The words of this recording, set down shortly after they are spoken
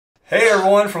Hey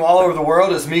everyone from all over the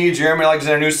world, it's me, Jeremy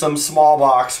Alexander Newsome, Small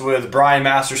Box with Brian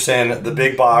Masterson, the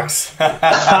Big Box.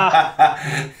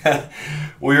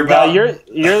 We're about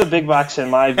you're the big box in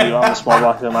my view. I'm the small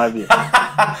box in my view.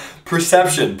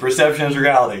 Perception is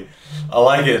reality. I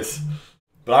like it.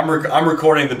 But I'm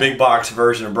recording the Big Box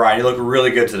version of Brian. You look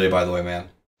really good today, by the way, man.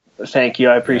 Thank you.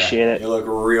 I appreciate it. You look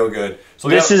real good. So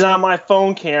this is on my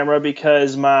phone camera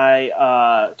because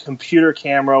my computer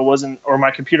camera wasn't, or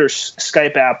my computer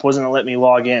Skype app wasn't let me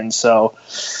log in. So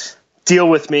deal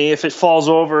with me. If it falls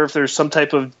over, if there's some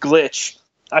type of glitch,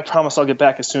 I promise I'll get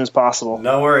back as soon as possible.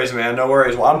 No worries, man. No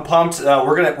worries. Well, I'm pumped.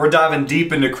 We're diving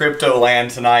deep into crypto land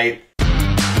tonight.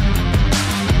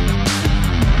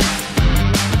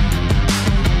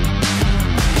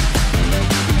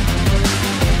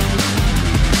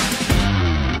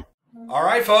 All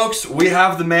right, folks, we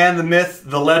have the man, the myth,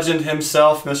 the legend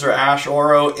himself, Mr. Ashe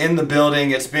in the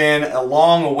building. It's been a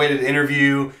long-awaited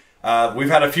interview. We've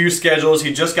had a few schedules.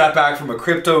 He just got back from a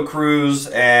crypto cruise,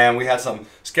 and we had some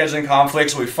scheduling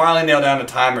conflicts. So we finally nailed down a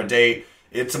time or date.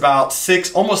 It's about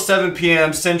almost 7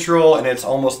 p.m. Central, and it's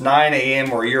almost 9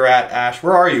 a.m. where you're at, Ashe.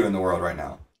 Where are you in the world right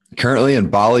now? Currently in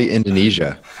Bali,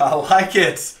 Indonesia. I like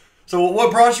it. So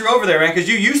what brought you over there, man? Because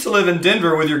you used to live in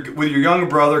Denver with your younger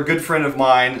brother, good friend of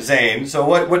mine, Zane. So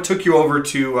what took you over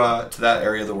to that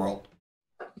area of the world?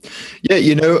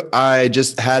 Yeah, I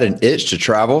just had an itch to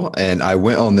travel, and I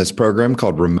went on this program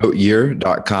called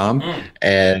remoteyear.com.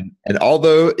 And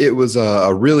although it was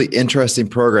a really interesting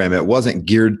program, it wasn't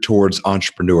geared towards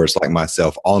entrepreneurs like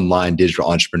myself, online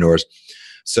digital entrepreneurs.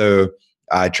 So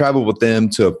I traveled with them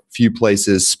to a few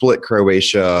places: Split,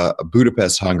 Croatia,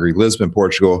 Budapest, Hungary, Lisbon,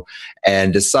 Portugal,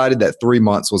 and decided that 3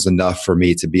 months was enough for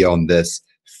me to be on this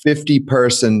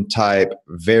 50-person type,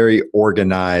 very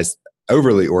organized,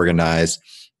 overly organized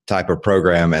type of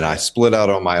program. And I split out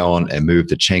on my own and moved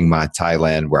to Chiang Mai,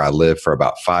 Thailand, where I lived for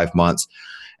about 5 months.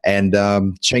 And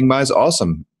Chiang Mai is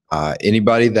awesome.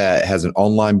 Anybody that has an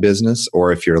online business,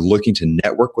 or if you're looking to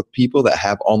network with people that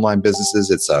have online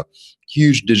businesses, it's a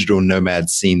huge digital nomad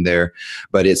scene there,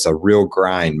 but it's a real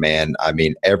grind, man. I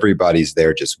mean, everybody's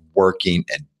there just working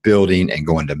and building and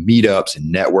going to meetups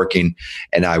and networking.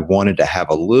 And I wanted to have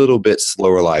a little bit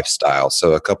slower lifestyle.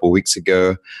 So a couple of weeks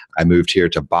ago, I moved here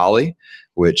to Bali,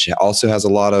 which also has a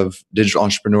lot of digital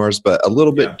entrepreneurs, but a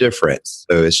little bit different.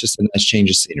 So it's just a nice change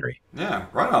of scenery. Yeah,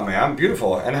 right on, man.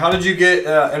 Beautiful. And how did you get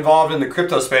involved in the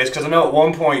crypto space? Because I know at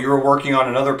one point you were working on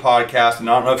another podcast, and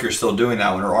I don't know if you're still doing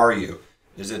that one, or are you?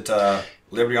 Is it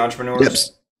Liberty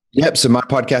Entrepreneurs? Yep. So my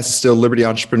podcast is still Liberty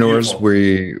Entrepreneurs.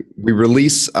 Beautiful. We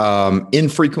release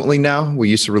infrequently now. We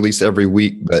used to release every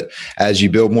week, but as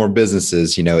you build more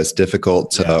businesses, it's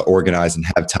difficult to organize and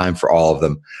have time for all of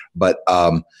them. But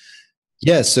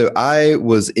yeah, so I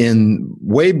was in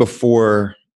way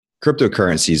before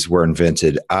cryptocurrencies were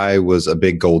invented. I was a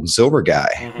big gold and silver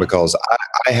guy because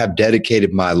I have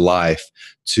dedicated my life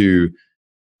to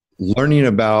learning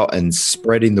about and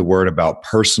spreading the word about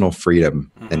personal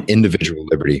freedom and individual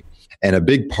liberty. And a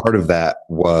big part of that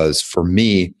was, for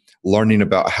me, learning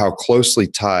about how closely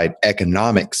tied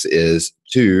economics is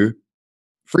to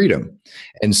freedom.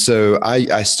 And so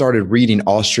I started reading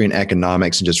Austrian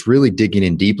economics and just really digging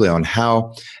in deeply on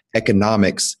how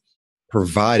economics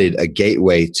provided a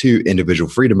gateway to individual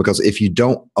freedom. Because if you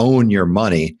don't own your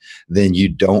money, then you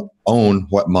don't own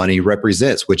what money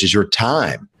represents, which is your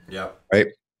time. Yeah. Right.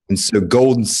 And so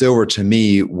gold and silver to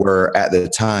me were, at the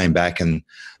time back in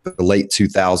the late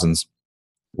 2000s,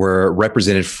 were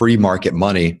represented free market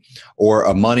money, or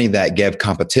a money that gave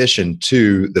competition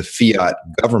to the fiat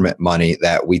government money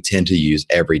that we tend to use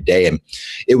every day. And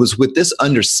it was with this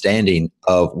understanding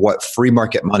of what free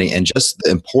market money and just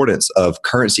the importance of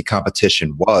currency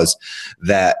competition was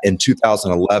that in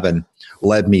 2011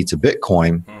 led me to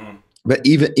Bitcoin. But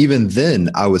even then,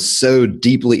 I was so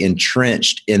deeply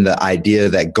entrenched in the idea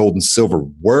that gold and silver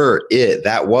were it.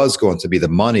 That was going to be the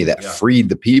money that freed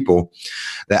the people,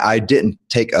 that I didn't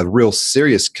take a real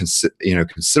serious,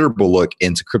 considerable look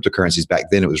into cryptocurrencies.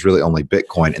 Back then, it was really only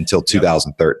Bitcoin until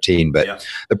 2013. But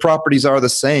the properties are the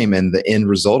same, and the end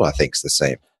result, I think, is the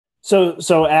same.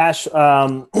 So Ashe,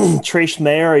 Trace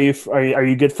Mayer, are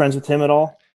you good friends with him at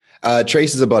all?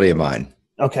 Trace is a buddy of mine.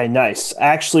 Okay, nice.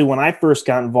 Actually, when I first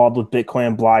got involved with Bitcoin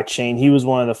and blockchain, he was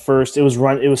one of the first. It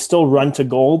was still run to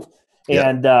gold,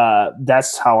 and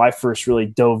that's how I first really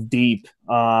dove deep.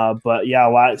 But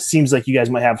yeah, it seems like you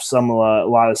guys might have a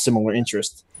lot of similar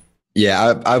interests.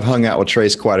 Yeah, I've hung out with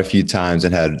Trace quite a few times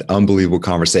and had an unbelievable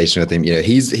conversation with him.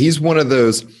 He's one of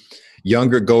those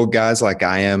younger gold guys like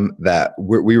I am, that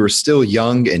we were still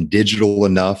young and digital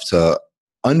enough to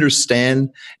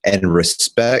understand and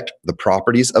respect the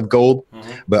properties of gold,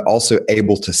 but also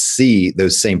able to see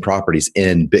those same properties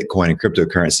in Bitcoin and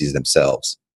cryptocurrencies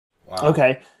themselves. Wow.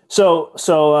 Okay. So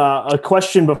a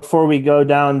question before we go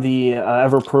down the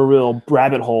ever-perennial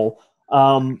rabbit hole.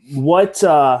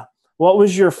 What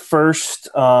was your first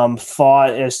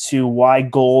thought as to why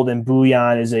gold and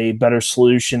bullion is a better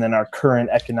solution than our current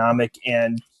economic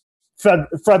and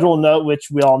federal note, which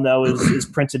we all know is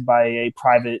printed by a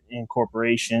private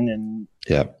incorporation? And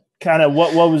kind of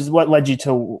what led you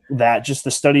to that? Just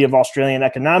the study of Australian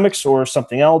economics or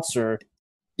something else? Or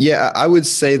yeah, I would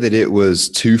say that it was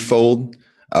twofold.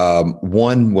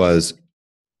 One was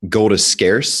gold is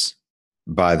scarce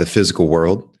by the physical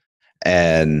world,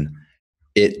 and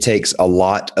it takes a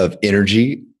lot of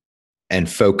energy and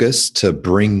focus to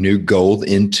bring new gold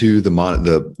into the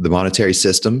monetary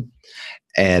system.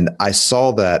 And I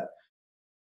saw that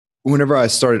whenever I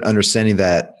started understanding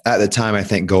that, at the time, I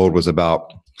think gold was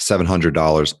about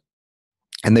 $700.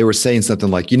 And they were saying something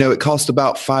like, it cost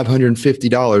about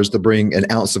 $550 to bring an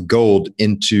ounce of gold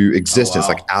into existence,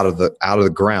 like out of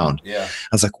the ground. Yeah. I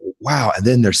was like, wow. And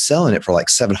then they're selling it for like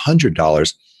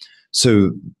 $700.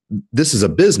 So this is a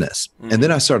business. And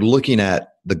then I started looking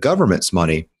at the government's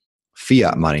money,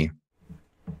 fiat money,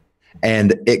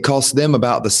 and it costs them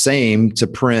about the same to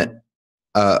print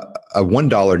a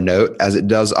 $1 note as it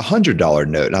does a $100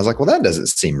 note. And I was like, well, that doesn't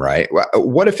seem right.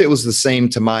 What if it was the same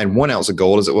to mine 1 ounce of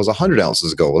gold as it was 100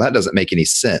 ounces of gold? Well, that doesn't make any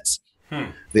sense.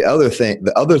 The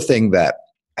other thing that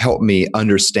helped me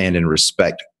understand and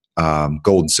respect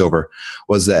gold and silver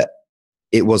was that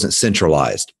it wasn't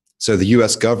centralized. So the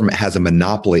U.S. government has a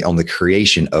monopoly on the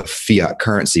creation of fiat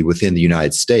currency within the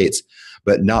United States,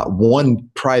 but not one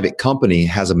private company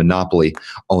has a monopoly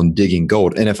on digging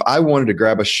gold. And if I wanted to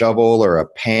grab a shovel or a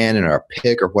pan and a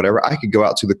pick or whatever, I could go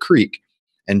out to the creek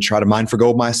and try to mine for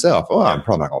gold myself. Oh, I'm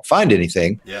probably not going to find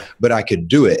anything, but I could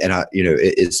do it. And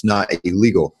it's not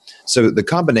illegal. So the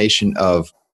combination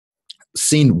of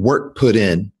seeing work put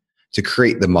in to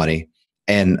create the money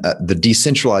and the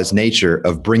decentralized nature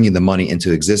of bringing the money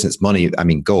into existence,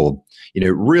 gold,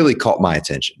 really caught my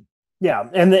attention. Yeah,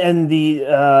 and the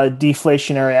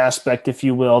deflationary aspect, if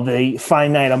you will, the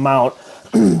finite amount.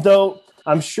 Though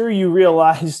I'm sure you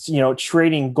realized,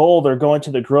 trading gold or going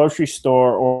to the grocery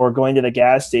store or going to the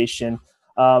gas station,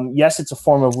 yes, it's a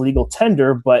form of legal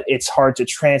tender, but it's hard to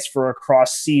transfer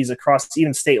across seas, across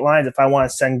even state lines. If I want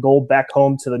to send gold back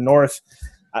home to the north,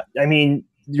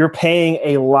 you're paying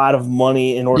a lot of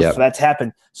money in order for that to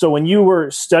happen. So when you were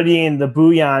studying the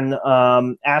bullion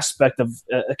aspect of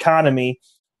economy,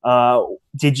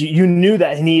 you knew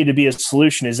that it needed to be a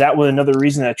solution? Is that another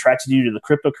reason that attracted you to the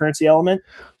cryptocurrency element?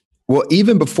 Well,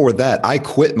 even before that, I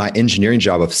quit my engineering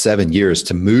job of 7 years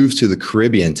to move to the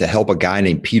Caribbean to help a guy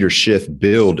named Peter Schiff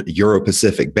build Euro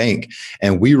Pacific Bank.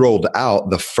 And we rolled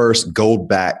out the first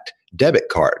gold-backed debit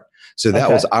card. So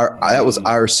that was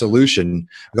our solution,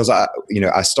 because I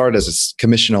started as a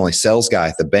commission-only sales guy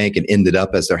at the bank and ended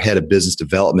up as their head of business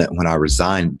development when I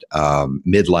resigned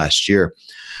mid last year.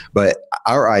 But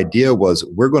our idea was,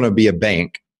 we're going to be a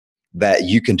bank that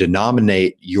you can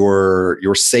denominate your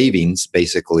savings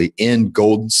basically in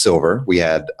gold and silver. We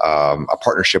had a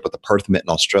partnership with the Perth Mint in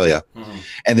Australia.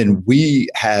 And then we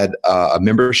had a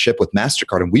membership with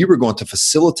MasterCard, and we were going to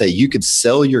facilitate, you could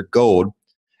sell your gold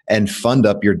and fund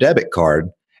up your debit card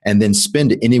and then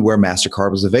spend it anywhere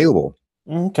MasterCard was available.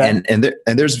 Okay. And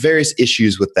there's various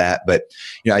issues with that. But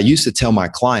I used to tell my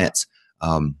clients,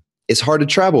 it's hard to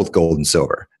travel with gold and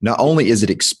silver. Not only is it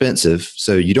expensive,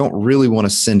 so you don't really want to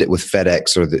send it with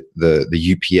FedEx or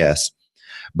the UPS,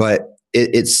 but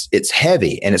it's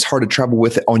heavy and it's hard to travel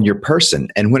with it on your person.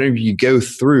 And whenever you go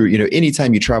through,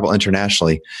 anytime you travel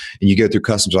internationally and you go through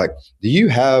customs, like, do you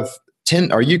have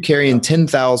are you carrying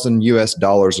 10,000 US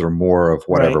dollars or more of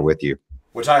whatever with you?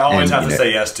 Which I always have to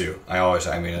say yes to.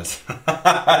 It's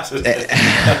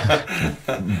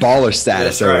baller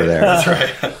status over there. That's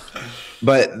right.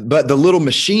 But the little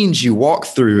machines you walk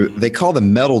through, they call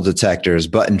them metal detectors.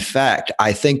 But in fact,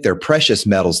 I think they're precious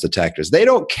metals detectors. They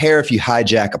don't care if you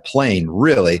hijack a plane,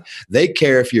 really. They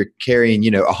care if you're carrying,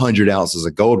 100 ounces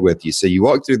of gold with you. So you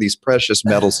walk through these precious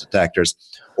metals detectors,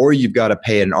 or you've got to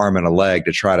pay an arm and a leg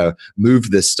to try to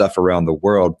move this stuff around the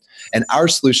world. And our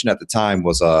solution at the time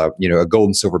was a gold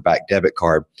and silver backed debit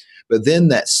card. But then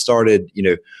that started,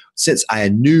 since I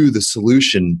knew the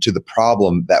solution to the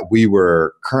problem that we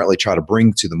were currently trying to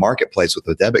bring to the marketplace with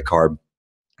the debit card,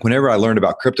 whenever I learned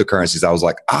about cryptocurrencies, I was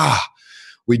like,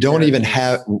 we don't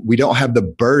have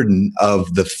the burden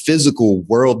of the physical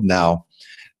world now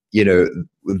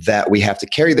that we have to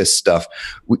carry this stuff.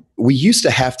 We used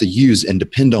to have to use and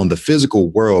depend on the physical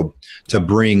world to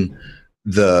bring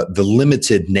the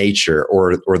limited nature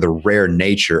or the rare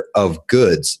nature of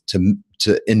goods to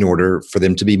in order for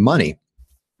them to be money.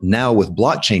 Now with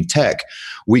blockchain tech,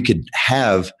 we could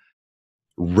have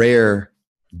rare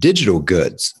digital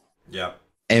goods. Yeah.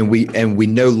 And we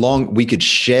could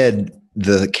shed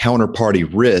the counterparty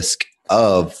risk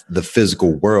of the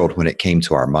physical world when it came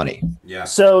to our money. Yeah.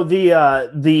 So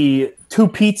the two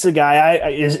pizza guy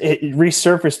it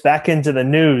resurfaced back into the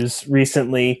news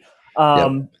recently.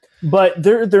 But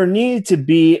there needed to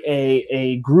be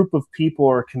a group of people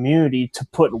or community to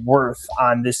put worth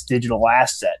on this digital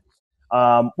asset,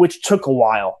 which took a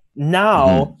while.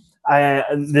 Now,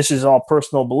 this is all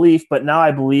personal belief, but now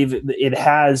I believe it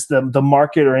has the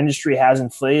market or industry has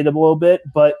inflated a little bit.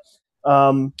 But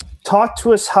talk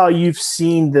to us how you've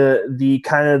seen the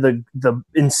kind of the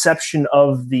inception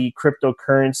of the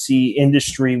cryptocurrency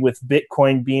industry, with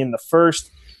Bitcoin being the first.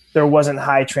 There wasn't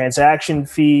high transaction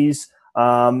fees.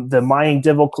 The mining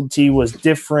difficulty was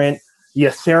different. The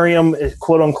Ethereum,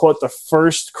 quote unquote, the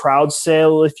first crowd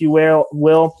sale, if you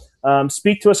will.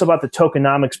 Speak to us about the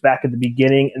tokenomics back at the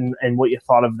beginning and what you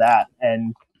thought of that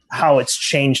and how it's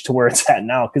changed to where it's at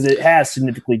now, because it has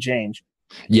significantly changed.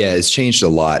 Yeah, it's changed a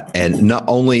lot. And not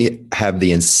only have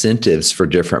the incentives for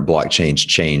different blockchains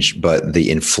changed, but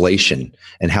the inflation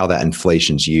and how that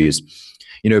inflation's used.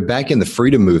 Back in the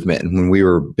freedom movement, and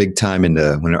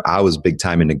when I was big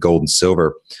time into gold and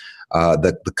silver,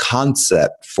 the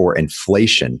concept for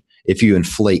inflation, if you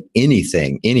inflate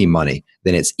anything, any money,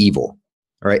 then it's evil.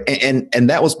 Right. And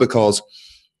that was because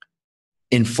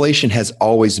inflation has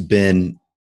always been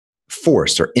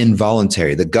forced or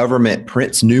involuntary. The government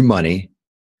prints new money,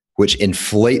 which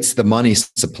inflates the money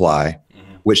supply,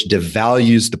 which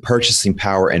devalues the purchasing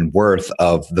power and worth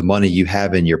of the money you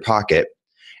have in your pocket.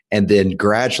 And then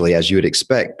gradually, as you would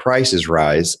expect, prices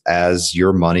rise as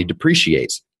your money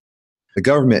depreciates. The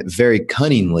government very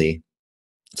cunningly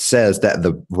says that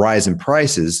the rise in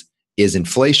prices is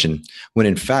inflation, when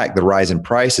in fact the rise in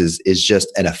prices is just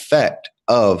an effect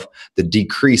of the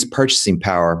decreased purchasing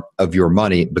power of your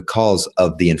money because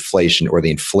of the inflation or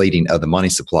the inflating of the money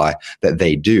supply that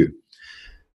they do.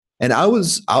 And I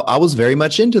was very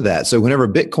much into that. So whenever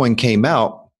Bitcoin came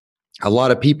out, a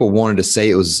lot of people wanted to say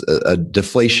it was a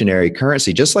deflationary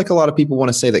currency, just like a lot of people want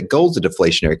to say that gold's a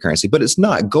deflationary currency, but it's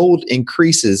not. Gold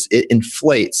increases, it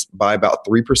inflates by about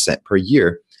 3% per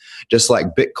year, just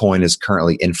like Bitcoin is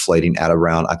currently inflating at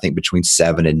around, I think, between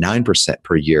 7 and 9%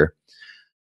 per year.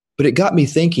 But it got me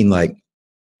thinking, like,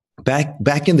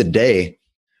 back in the day,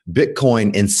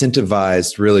 Bitcoin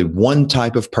incentivized really one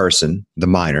type of person, the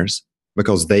miners,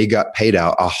 because they got paid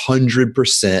out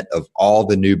 100% of all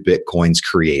the new Bitcoins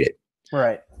created.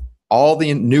 Right. All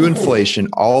the new inflation,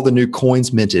 all the new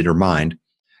coins minted or mined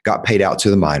got paid out to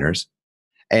the miners.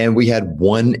 And we had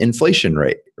one inflation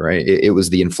rate, right? It was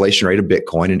the inflation rate of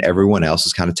Bitcoin, and everyone else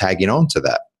is kind of tagging on to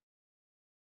that.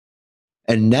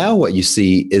 And now what you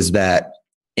see is that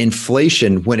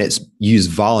inflation, when it's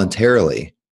used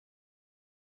voluntarily,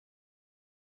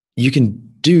 you can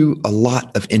do a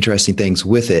lot of interesting things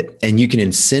with it, and you can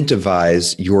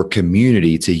incentivize your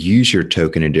community to use your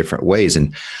token in different ways.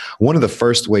 And one of the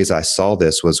first ways I saw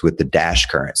this was with the Dash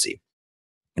currency.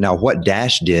 Now, what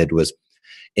Dash did was,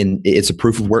 it's a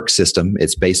proof of work system.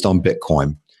 It's based on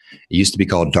Bitcoin. It used to be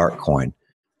called Darkcoin,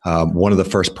 one of the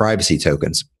first privacy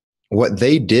tokens. What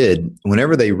they did,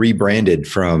 whenever they rebranded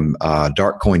from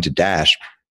Darkcoin to Dash,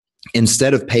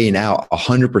 instead of paying out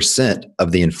 100%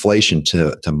 of the inflation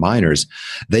to miners,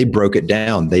 they broke it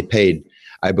down. They paid,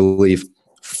 I believe,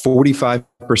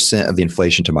 45% of the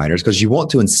inflation to miners, because you want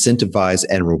to incentivize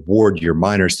and reward your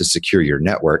miners to secure your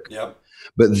network. Yep.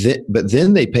 But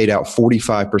then they paid out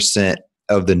 45%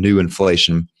 of the new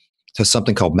inflation to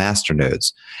something called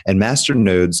masternodes. And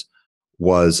masternodes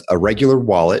was a regular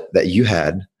wallet that you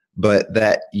had, but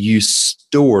that you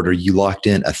stored or you locked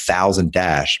in 1,000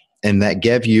 Dash. And that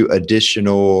gave you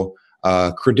additional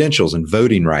credentials and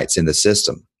voting rights in the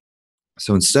system.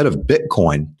 So instead of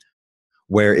Bitcoin,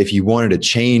 where if you wanted to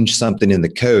change something in the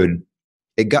code,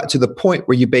 it got to the point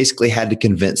where you basically had to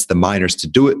convince the miners to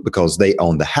do it because they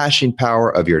own the hashing power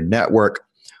of your network.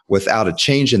 Without a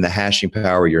change in the hashing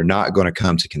power, you're not going to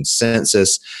come to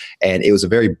consensus. And it was a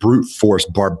very brute force,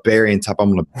 barbarian type,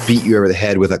 I'm going to beat you over the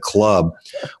head with a club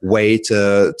way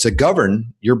to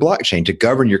govern your blockchain, to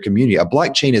govern your community. A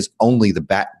blockchain is only the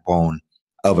backbone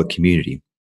of a community.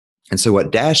 And so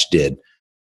what Dash did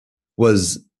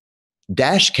was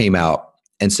Dash came out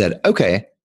and said, okay,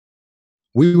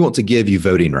 we want to give you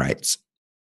voting rights.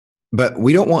 But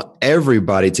we don't want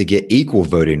everybody to get equal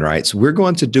voting rights. We're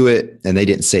going to do it, and they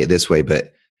didn't say it this way,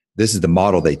 but this is the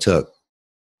model they took.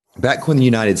 Back when the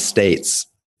United States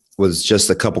was just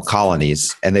a couple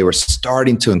colonies and they were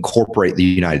starting to incorporate the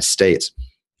United States,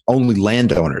 only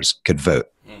landowners could vote.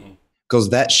 Because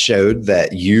that showed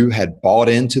that you had bought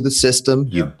into the system,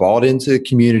 you bought into the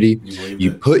community,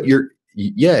 you put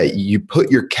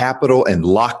your capital and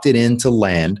locked it into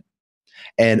land.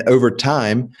 And over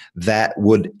time, that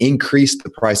would increase the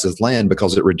price of land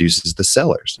because it reduces the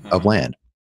sellers of land.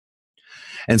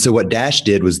 And so what Dash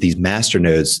did was these master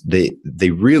nodes,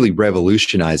 they really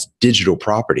revolutionized digital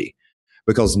property,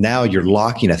 because now you're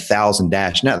locking 1,000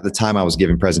 Dash. Now, at the time I was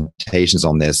giving presentations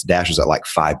on this, Dash was at like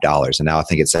 $5. And now I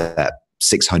think it's at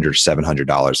 $600,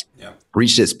 $700. Yeah.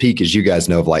 Reached its peak, as you guys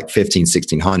know, of like $1,500,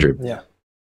 $1,600. Yeah.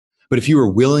 But if you were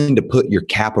willing to put your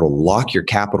capital, lock your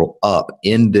capital up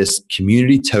in this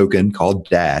community token called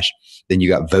Dash, then you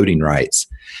got voting rights.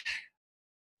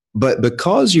 But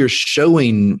because you're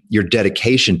showing your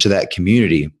dedication to that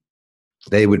community,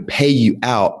 they would pay you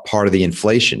out part of the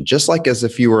inflation, just like as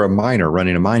if you were a miner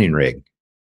running a mining rig.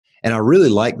 And I really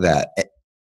like that,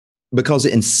 because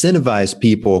it incentivized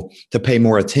people to pay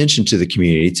more attention to the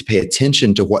community, to pay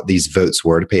attention to what these votes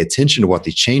were, to pay attention to what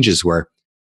these changes were.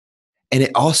 And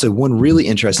it also, one really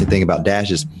interesting thing about Dash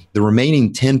is the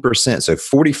remaining 10%, so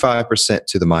 45%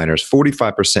 to the miners,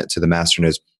 45% to the master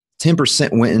nodes,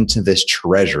 10% went into this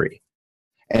treasury.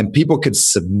 And people could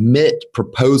submit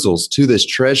proposals to this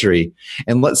treasury.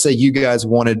 And let's say you guys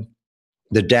wanted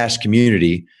the Dash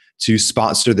community to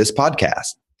sponsor this podcast.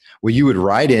 Well, you would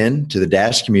write in to the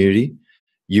Dash community,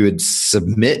 you would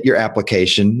submit your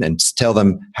application and tell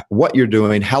them what you're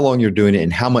doing, how long you're doing it,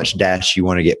 and how much Dash you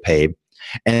want to get paid.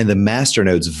 And the master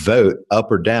nodes vote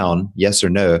up or down, yes or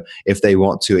no, if they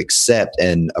want to accept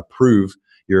and approve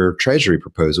your treasury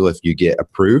proposal. If you get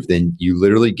approved, then you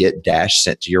literally get Dash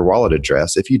sent to your wallet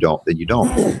address. If you don't, then you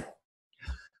don't.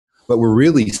 But we're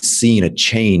really seeing a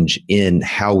change in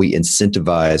how we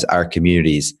incentivize our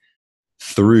communities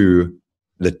through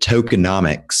the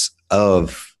tokenomics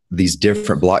of these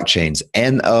different blockchains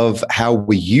and of how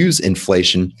we use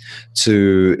inflation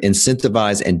to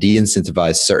incentivize and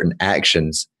de-incentivize certain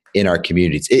actions in our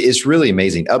communities. It's really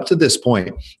amazing. Up to this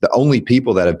point, the only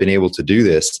people that have been able to do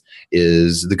this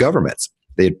is the governments.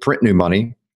 They'd print new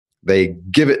money. They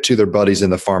give it to their buddies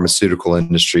in the pharmaceutical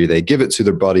industry. They give it to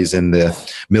their buddies in the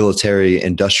military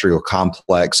industrial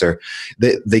complex, or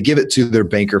they give it to their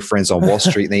banker friends on Wall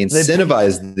Street. They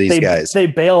incentivize these guys. They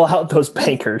bail out those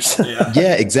bankers.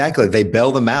 Yeah, exactly. They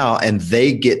bail them out and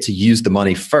they get to use the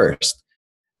money first.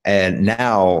 And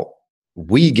now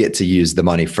we get to use the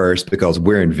money first because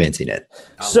we're inventing it.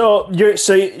 So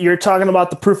you're talking about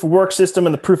the proof of work system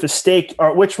and the proof of stake.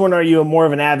 Which one are you more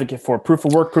of an advocate for? Proof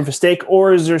of work, proof of stake,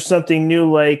 or is there something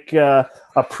new like a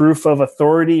proof of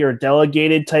authority or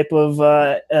delegated type of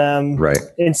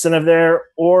incentive there?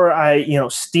 Or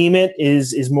SteemIt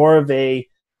is more of a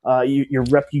your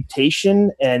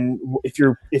reputation, and if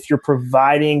you're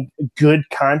providing good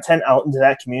content out into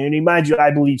that community, mind you,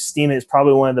 I believe SteemIt is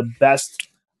probably one of the best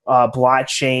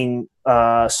blockchain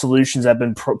solutions that have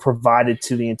been provided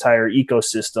to the entire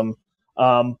ecosystem.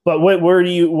 But what are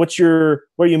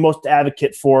you most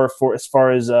advocate for as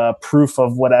far as proof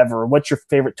of whatever? What's your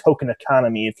favorite token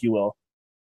economy, if you will?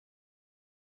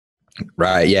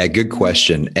 Right. Yeah. Good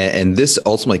question. And this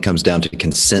ultimately comes down to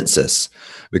consensus,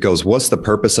 because what's the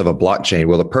purpose of a blockchain?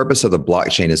 Well, the purpose of the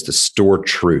blockchain is to store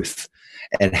truth.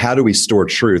 And how do we store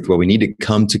truth? Well, we need to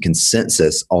come to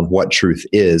consensus on what truth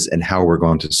is and how we're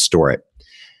going to store it.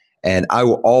 And I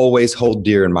will always hold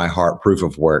dear in my heart proof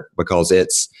of work, because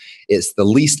it's the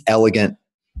least elegant,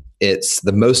 it's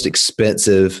the most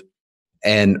expensive,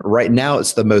 and right now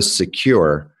it's the most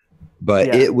secure.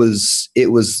 But it was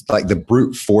like the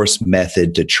brute force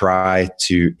method to try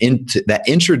to that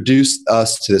introduced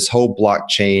us to this whole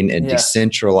blockchain and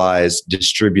decentralized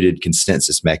distributed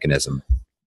consensus mechanism.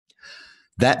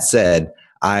 That said,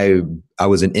 I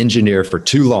was an engineer for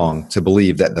too long to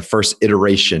believe that the first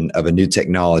iteration of a new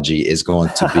technology is going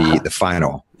to be the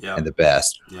final and the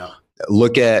best. Yeah.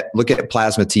 Look at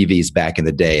plasma TVs back in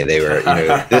the day. They were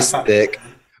this thick,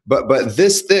 but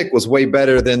this thick was way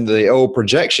better than the old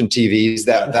projection TVs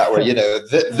that were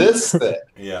this thick.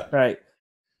 Yeah, right.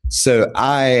 So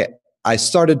I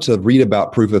started to read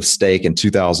about proof of stake in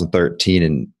 2013,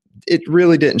 and it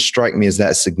really didn't strike me as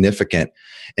that significant.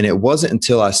 And it wasn't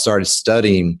until I started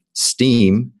studying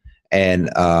Steem and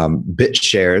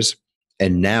BitShares,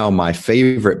 and now my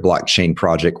favorite blockchain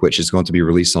project, which is going to be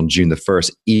released on June the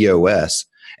 1st, EOS.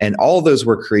 And all those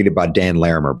were created by Dan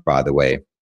Larimer, by the way.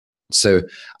 So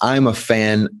I'm a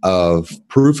fan of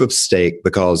proof of stake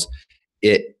because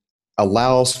it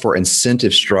allows for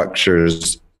incentive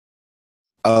structures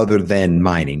other than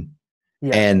mining.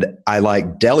 Yeah. And I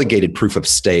like delegated proof of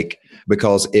stake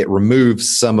because it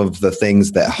removes some of the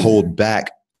things that hold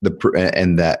back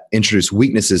and that introduce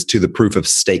weaknesses to the proof of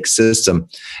stake system.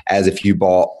 As if you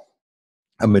bought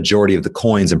a majority of the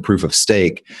coins in proof of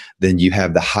stake, then you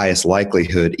have the highest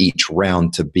likelihood each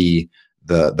round to be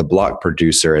the block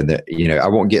producer. And I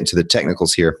won't get into the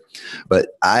technicals here, but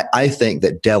I think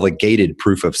that delegated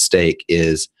proof of stake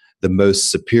is the most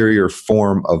superior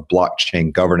form of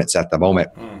blockchain governance at the moment.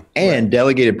 And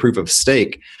delegated proof of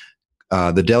stake,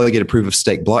 the delegated proof of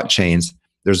stake blockchains,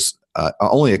 there's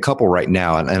only a couple right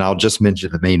now, and I'll just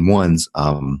mention the main ones,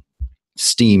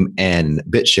 Steem and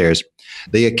BitShares.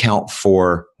 They account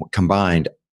for combined,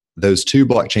 those two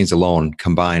blockchains alone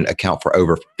combined account for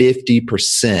over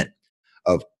 50%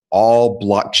 of all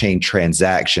blockchain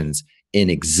transactions in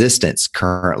existence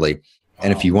currently.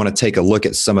 And if you want to take a look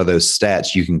at some of those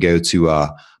stats, you can go to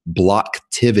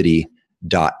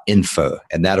blocktivity.info,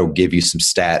 and that'll give you some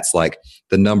stats like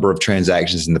the number of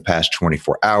transactions in the past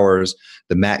 24 hours,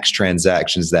 the max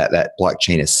transactions that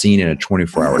blockchain has seen in a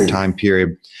 24-hour time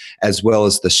period, as well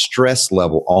as the stress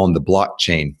level on the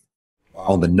blockchain,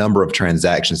 on the number of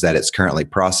transactions that it's currently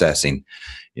processing.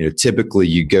 Typically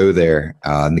you go there,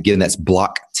 and again, that's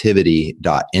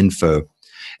blocktivity.info,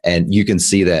 and you can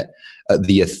see that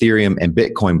the Ethereum and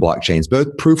Bitcoin blockchains,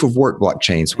 both proof of work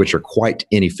blockchains, which are quite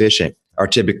inefficient, are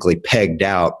typically pegged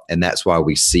out. And that's why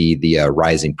we see the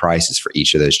rising prices for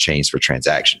each of those chains for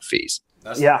transaction fees.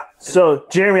 Yeah. So,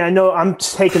 Jeremy, I know I'm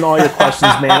taking all your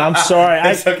questions, man. I'm sorry.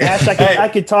 Okay. Ash, I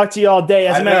could talk to you all day.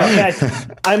 As a matter of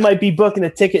fact, I might be booking a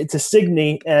ticket to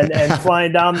Sydney and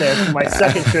flying down there for my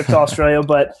second trip to Australia.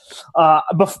 But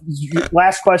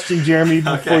last question, Jeremy,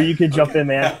 before you can jump in,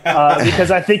 man,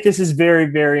 because I think this is very,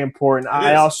 very important.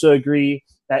 I also agree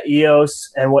that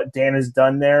EOS and what Dan has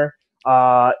done there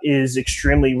is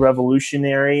extremely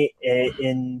revolutionary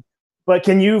But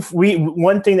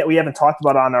one thing that we haven't talked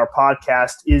about on our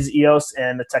podcast is EOS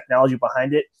and the technology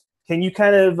behind it. Can you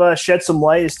kind of shed some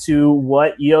light as to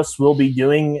what EOS will be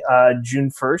doing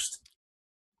June 1st?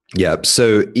 Yeah,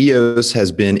 so EOS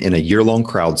has been in a year-long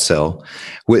crowd sale,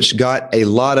 which got a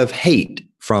lot of hate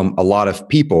from a lot of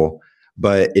people.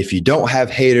 But if you don't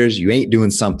have haters, you ain't doing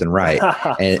something right.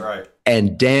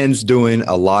 And Dan's doing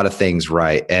a lot of things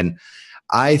right. And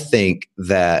I think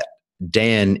that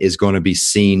Dan is going to be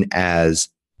seen as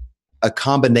a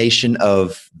combination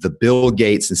of the Bill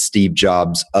Gates and Steve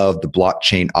Jobs of the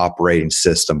blockchain operating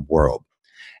system world.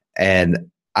 And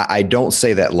I don't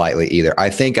say that lightly either. I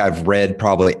think I've read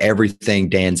probably everything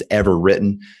Dan's ever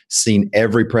written, seen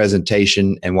every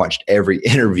presentation, and watched every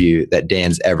interview that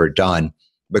Dan's ever done,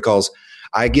 because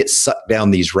I get sucked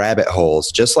down these rabbit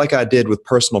holes, just like I did with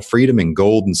personal freedom and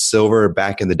gold and silver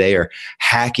back in the day, or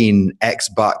hacking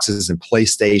Xboxes and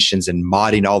PlayStations and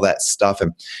modding all that stuff.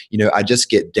 And, I just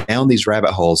get down these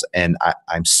rabbit holes, and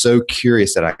I'm so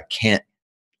curious that I can't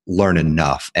learn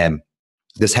enough. And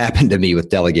this happened to me with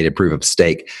delegated proof of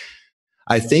stake.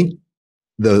 I think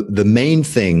the main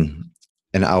thing,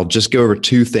 and I'll just go over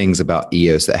two things about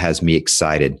EOS that has me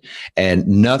excited. And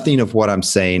nothing of what I'm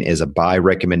saying is a buy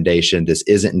recommendation. This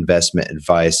isn't investment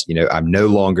advice. I'm no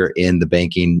longer in the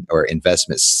banking or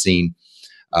investment scene.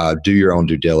 Do your own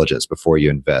due diligence before you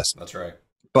invest. That's right.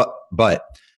 But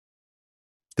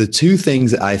the two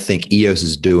things that I think EOS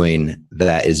is doing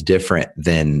that is different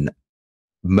than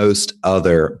most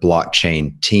other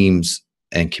blockchain teams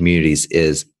and communities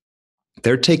is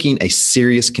they're taking a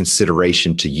serious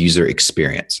consideration to user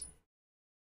experience.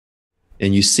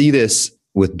 And you see this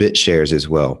with BitShares as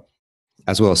well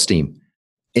as Steem.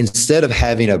 Instead of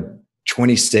having a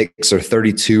 26 or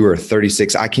 32 or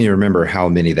 36, I can't even remember how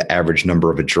many the average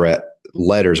number of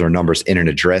letters or numbers in an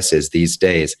address is these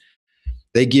days.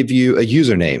 They give you a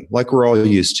username like we're all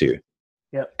used to.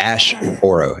 Yep. Ashe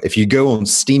Oro. If you go on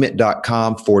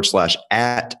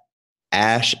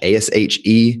steemit.com/@Ashe,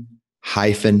 ASHE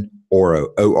 -Oro,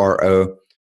 ORO,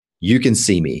 you can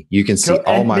see me. You can see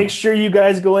all my. Make sure you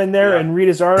guys go in there and read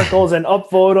his articles and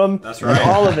upvote them. That's right.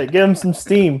 All of it. Give him some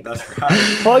steam. That's right.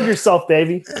 Plug yourself,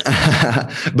 baby.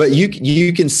 But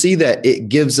you can see that it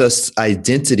gives us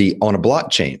identity on a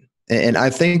blockchain, and I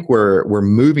think we're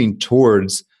moving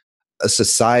towards a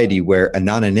society where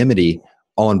anonymity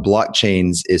on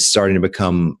blockchains is starting to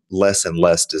become less and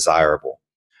less desirable,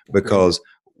 because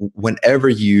whenever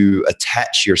you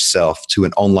attach yourself to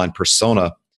an online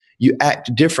persona, you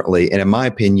act differently. And in my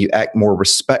opinion, you act more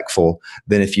respectful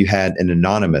than if you had an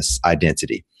anonymous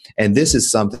identity. And this is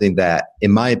something that,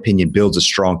 in my opinion, builds a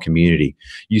strong community.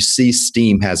 You see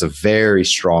Steem has a very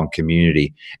strong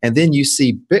community. And then you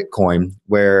see Bitcoin,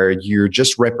 where you're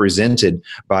just represented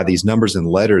by these numbers and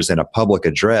letters in a public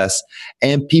address,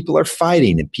 and people are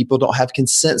fighting, and people don't have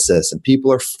consensus, and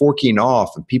people are forking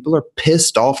off, and people are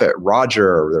pissed off at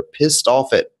Roger, or they're pissed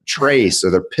off at Trace,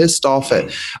 or they're pissed off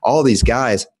at all these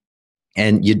guys.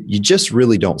 And you just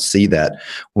really don't see that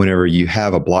whenever you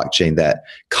have a blockchain that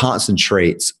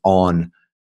concentrates on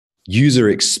user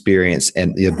experience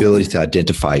and the ability to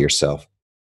identify yourself.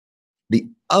 The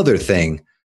other thing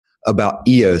about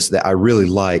EOS that I really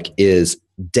like is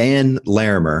Dan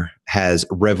Larimer has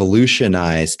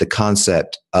revolutionized the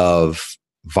concept of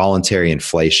voluntary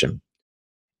inflation.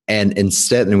 And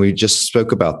instead, and we just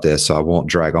spoke about this, so I won't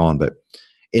drag on, but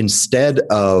instead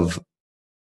of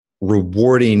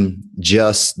rewarding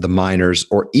just the miners,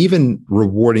 or even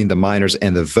rewarding the miners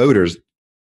and the voters,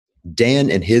 Dan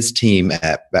and his team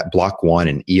at Block One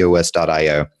and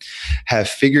EOS.io have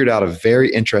figured out a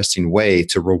very interesting way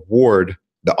to reward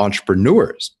the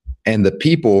entrepreneurs and the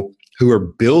people who are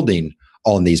building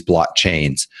on these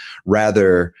blockchains,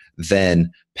 rather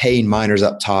than paying miners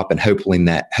up top and hoping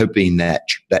that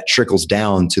trickles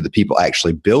down to the people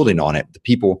actually building on it, the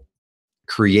people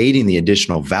creating the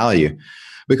additional value.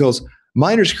 Because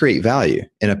miners create value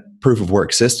in a proof of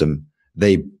work system.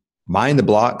 They mine the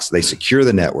blocks, they secure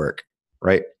the network,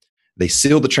 right? They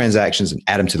seal the transactions and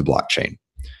add them to the blockchain.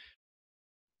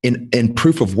 In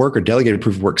proof of work or delegated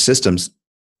proof of work systems,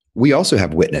 we also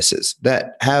have witnesses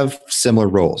that have similar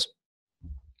roles.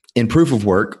 In proof of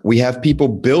work, we have people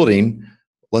building,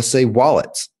 let's say,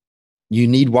 wallets. You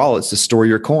need wallets to store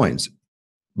your coins,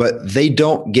 but they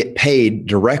don't get paid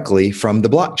directly from the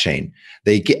blockchain.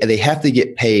 They have to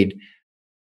get paid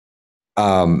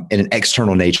in an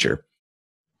external nature.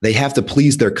 They have to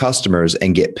please their customers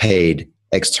and get paid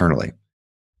externally.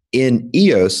 In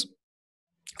EOS,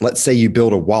 let's say you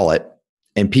build a wallet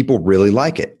and people really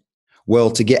like it.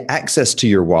 Well, to get access to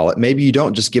your wallet, maybe you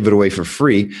don't just give it away for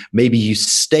free. Maybe you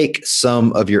stake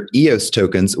some of your EOS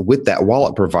tokens with that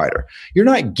wallet provider. You're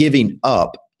not giving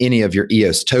up any of your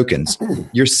EOS tokens.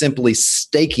 You're simply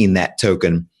staking that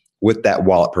token with that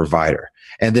wallet provider.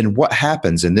 And then what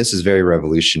happens, and this is very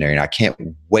revolutionary, and I can't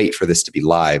wait for this to be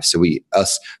live so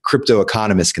us crypto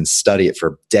economists can study it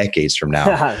for decades from now.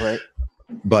 Right.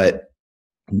 But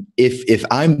if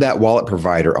I'm that wallet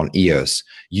provider on EOS,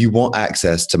 you want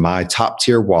access to my top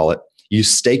tier wallet. You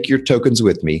stake your tokens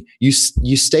with me. You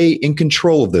stay in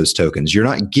control of those tokens. You're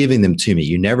not giving them to me.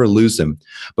 You never lose them.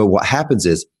 But what happens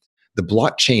is the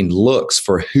blockchain looks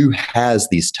for who has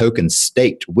these tokens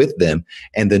staked with them,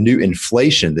 and the new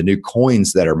inflation, the new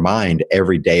coins that are mined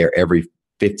every day or every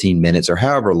 15 minutes or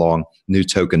however long new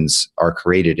tokens are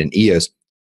created in EOS.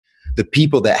 The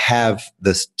people that have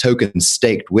the tokens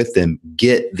staked with them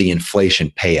get the inflation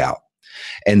payout.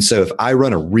 And so if I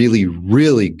run a really,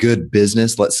 really good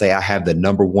business, let's say I have the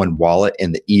 #1 wallet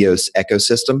in the EOS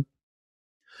ecosystem,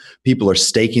 people are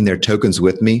staking their tokens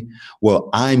with me. Well,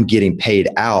 I'm getting paid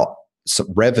out some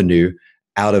revenue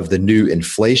out of the new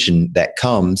inflation that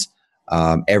comes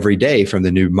every day from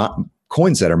the new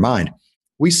coins that are mined.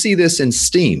 We see this in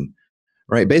Steem,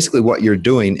 right? Basically what you're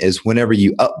doing is whenever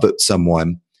you upvote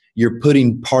someone, you're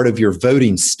putting part of your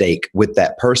voting stake with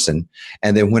that person.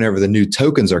 And then whenever the new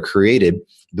tokens are created,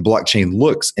 the blockchain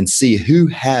looks and see who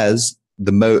has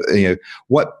the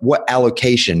what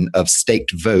allocation of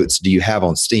staked votes do you have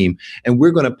on Steem, and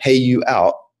we're going to pay you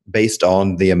out based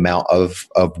on the amount of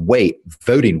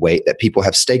voting weight that people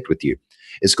have staked with you.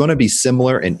 It's going to be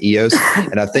similar in EOS,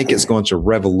 and I think it's going to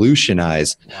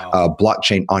revolutionize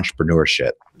blockchain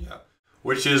entrepreneurship. Yeah.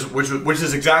 Which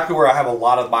is exactly where I have a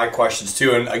lot of my questions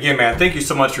too. And again, man, thank you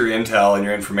so much for your intel and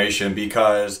your information,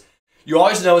 because you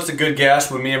always know it's a good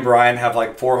guess when me and Brian have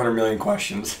like 400 million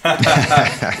questions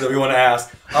that we want to ask.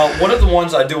 One of the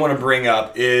ones I do want to bring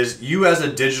up is you as a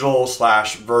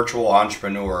digital/virtual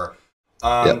entrepreneur.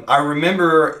 Yep. I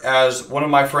remember as one of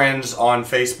my friends on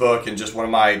Facebook and just one of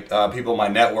my people in my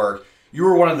network, you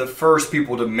were one of the first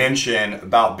people to mention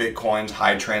about Bitcoin's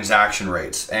high transaction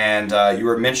rates. And you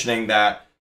were mentioning that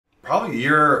probably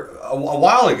a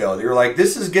while ago. You were like,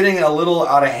 this is getting a little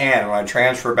out of hand when I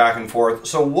transfer back and forth.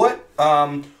 So what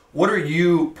are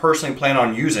you personally planning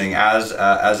on using as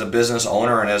a business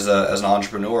owner and as an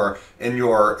entrepreneur in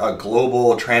your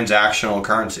global transactional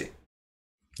currency?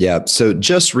 Yeah. So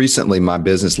just recently, my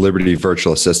business, Liberty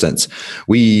Virtual Assistants,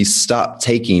 we stopped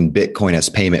taking Bitcoin as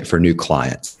payment for new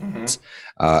clients. Mm-hmm.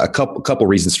 A couple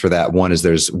reasons for that. One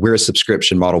is we're a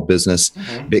subscription model business.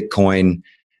 Mm-hmm. Bitcoin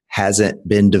hasn't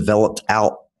been developed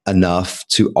out enough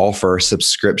to offer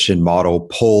subscription model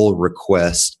pull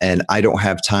requests, and I don't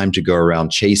have time to go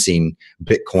around chasing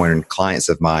Bitcoin clients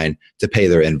of mine to pay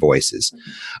their invoices.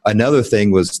 Another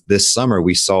thing was this summer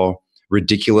we saw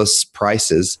ridiculous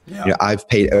prices. Yeah. You know, I've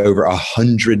paid over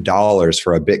 $100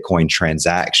 for a Bitcoin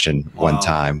transaction one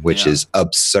time, which is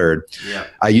absurd. Yeah.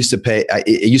 It used to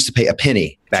pay a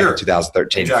penny back in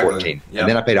 2013, 14. Yep. And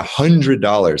then I paid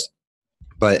 $100.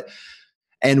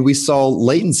 And we saw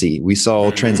latency. We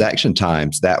saw transaction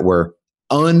times that were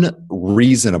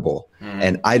unreasonable.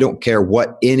 And I don't care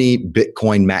what any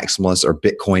Bitcoin maximalist or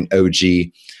Bitcoin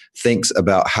OG thinks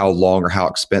about how long or how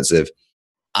expensive.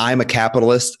 I'm a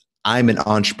capitalist. I'm an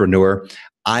entrepreneur.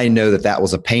 I know that that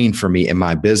was a pain for me in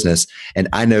my business. And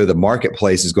I know the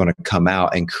marketplace is going to come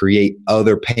out and create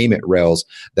other payment rails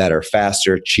that are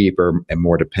faster, cheaper, and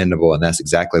more dependable. And that's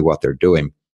exactly what they're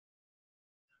doing.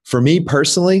 For me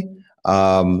personally,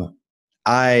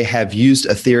 I have used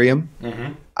Ethereum.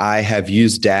 I have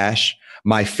used Dash.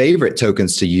 My favorite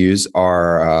tokens to use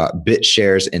are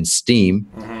BitShares and Steem,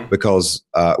 because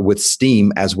with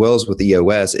Steem as well as with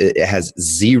EOS, it has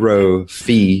zero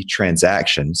fee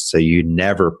transactions. So you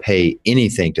never pay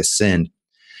anything to send.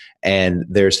 And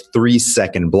there's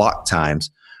 3-second block times.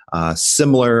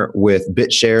 Similar with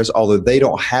BitShares, although they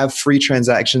don't have free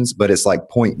transactions, but it's like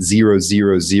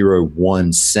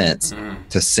 0.0001 cents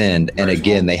to send. And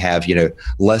again, they have,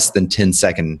 less than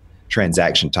 10-second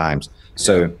transaction times.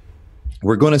 So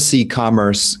we're going to see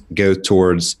commerce go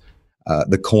towards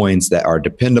the coins that are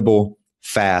dependable,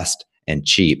 fast, and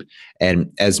cheap.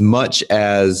 And as much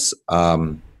as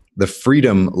the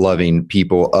freedom-loving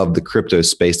people of the crypto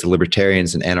space, the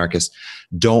libertarians and anarchists,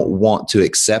 don't want to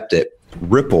accept it,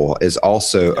 Ripple is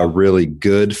also a really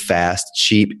good, fast,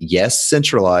 cheap, yes,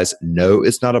 centralized. No,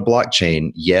 it's not a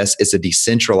blockchain. Yes, it's a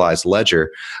decentralized ledger.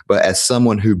 But as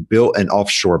someone who built an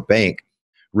offshore bank,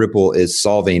 Ripple is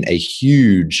solving a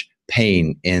huge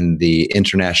pain in the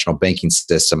international banking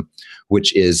system,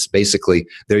 which is basically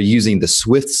they're using the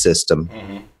SWIFT system,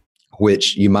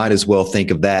 which you might as well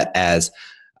think of that as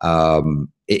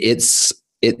it's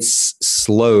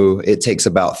slow. It takes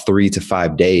about 3 to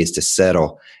 5 days to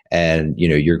settle. And,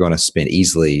 you're going to spend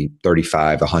easily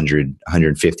 $35, $100,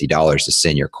 $150 to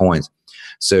send your coins.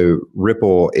 So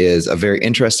Ripple is a very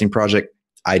interesting project.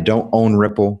 I don't own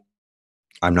Ripple.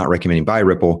 I'm not recommending buy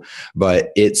Ripple,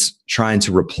 but it's trying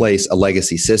to replace a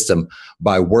legacy system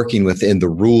by working within the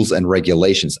rules and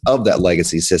regulations of that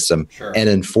legacy system. Sure. And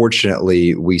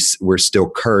unfortunately, we're still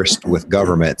cursed with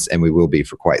governments, and we will be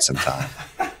for quite some time.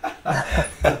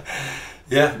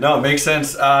 Yeah, no, it makes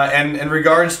sense. And in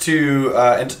regards to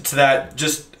that,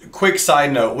 just quick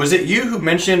side note, was it you who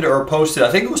mentioned or posted, I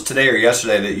think it was today or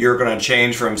yesterday, that you're going to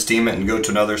change from SteemIt and go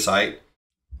to another site,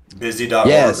 busy.org?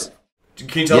 Yes.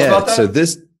 Can you tell us about that? So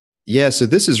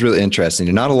this is really interesting.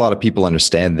 And not a lot of people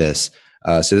understand this.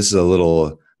 So this is a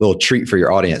little treat for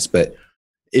your audience. But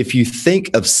if you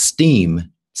think of Steem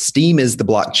is the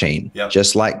blockchain,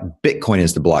 just like Bitcoin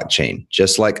is the blockchain,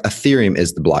 just like Ethereum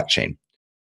is the blockchain,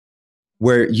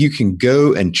 where you can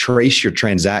go and trace your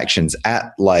transactions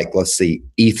at, like, let's see,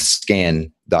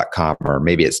 ethscan.com, or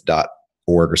maybe it's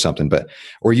 .org or something,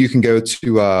 or you can go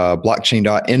to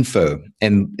blockchain.info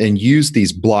and use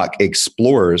these block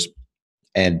explorers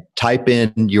and type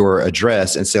in your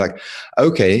address and say, like,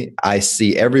 okay, I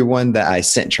see everyone that I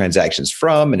sent transactions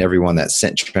from and everyone that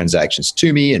sent transactions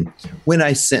to me and when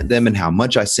I sent them and how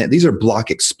much I sent. These are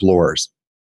block explorers.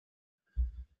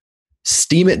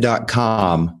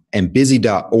 SteemIt.com and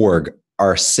busy.org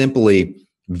are simply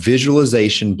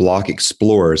visualization block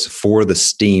explorers for the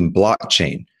Steem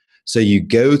blockchain. So you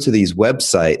go to these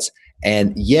websites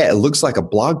and it looks like a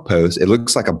blog post. It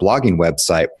looks like a blogging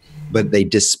website, but they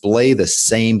display the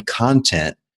same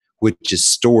content, which is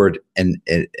stored and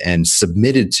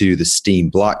submitted to the Steem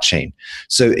blockchain.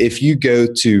 So if you go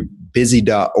to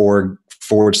busy.org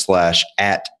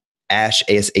 /@ Ashe,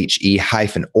 ASHE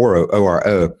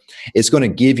 -ORO, it's going to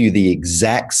give you the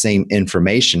exact same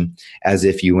information as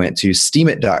if you went to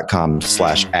SteemIt.com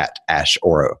 /@ Ashe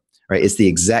Oro, right? It's the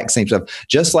exact same stuff.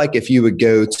 Just like if you would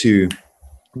go to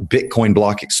Bitcoin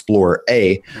Block Explorer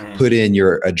A, put in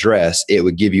your address, it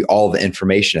would give you all the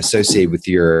information associated with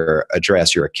your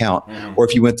address, your account. Or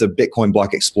if you went to Bitcoin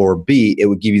Block Explorer B, it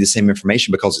would give you the same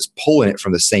information because it's pulling it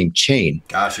from the same chain.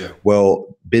 Gotcha. Well,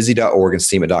 busy.org and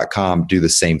SteemIt.com do the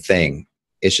same thing.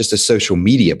 It's just a social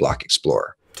media block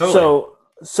explorer. Totally.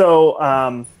 So,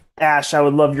 Ash, I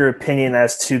would love your opinion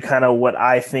as to kind of what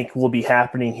I think will be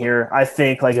happening here. I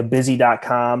think like a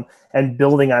busy.com and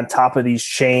building on top of these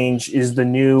chains is the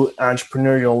new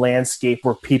entrepreneurial landscape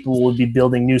where people will be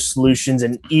building new solutions,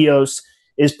 and EOS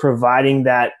is providing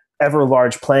that ever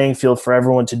large playing field for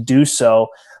everyone to do so.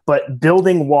 But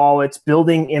building wallets,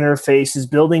 building interfaces,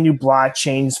 building new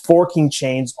blockchains, forking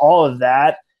chains, all of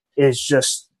that is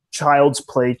just child's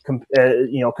play,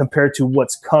 compared to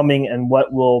what's coming and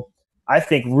what will, I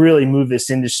think, really move this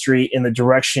industry in the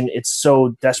direction it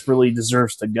so desperately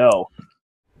deserves to go.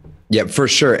 Yeah, for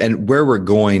sure. And where we're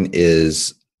going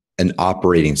is an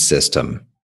operating system.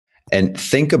 And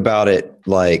think about it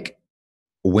like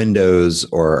Windows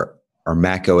or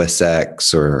Mac OS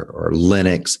X or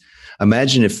Linux.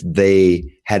 Imagine if they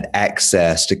had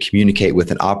access to communicate with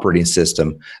an operating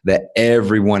system that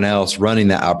everyone else running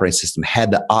that operating system had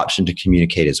the option to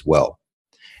communicate as well.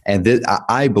 And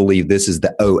I believe this is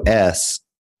the OS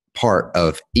part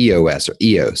of EOS or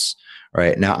EOS,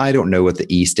 right? Now, I don't know what the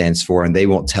E stands for, and they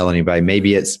won't tell anybody.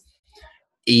 Maybe it's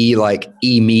E like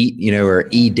E-meet, or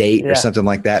E-date or something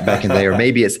like that back in the day, or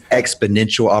maybe it's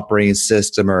exponential operating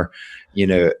system or,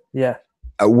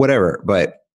 whatever.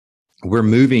 But we're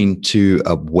moving to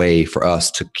a way for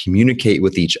us to communicate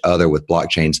with each other with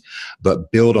blockchains,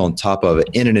 but build on top of it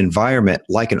in an environment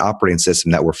like an operating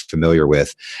system that we're familiar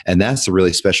with. And that's the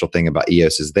really special thing about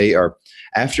EOS is they are,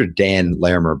 after Dan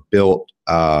Larimer built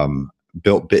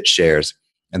BitShares,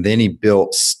 and then he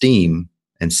built Steem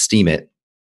and SteemIt,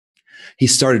 he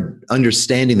started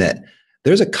understanding that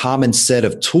there's a common set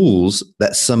of tools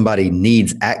that somebody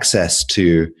needs access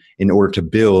to in order to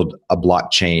build a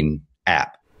blockchain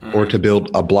app or to build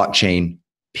a blockchain,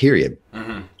 period.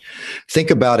 Think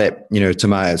about it,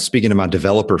 speaking to my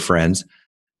developer friends,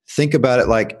 think about it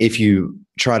like if you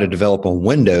try to develop on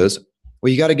Windows,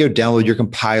 well, you got to go download your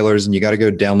compilers and you got to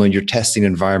go download your testing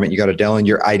environment. You got to download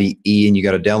your IDE and you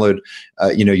got to download,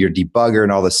 your debugger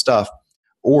and all this stuff.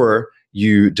 Or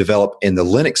you develop in the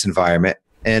Linux environment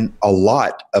and a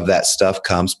lot of that stuff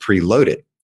comes preloaded.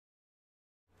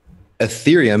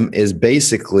 Ethereum is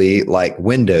basically like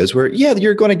Windows where,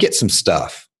 you're going to get some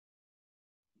stuff.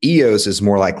 EOS is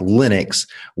more like Linux,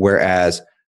 whereas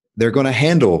they're going to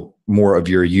handle more of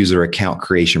your user account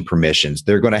creation permissions.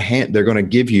 They're going to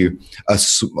give you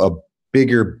a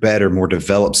bigger, better, more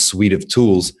developed suite of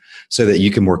tools so that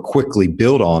you can more quickly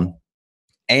build on.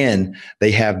 And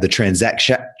they have the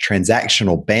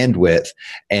transactional bandwidth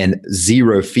and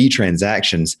zero fee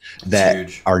transactions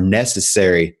that are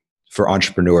necessary for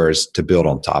entrepreneurs to build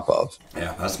on top of.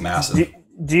 Yeah, that's massive.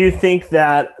 Do you think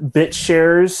that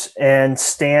BitShares and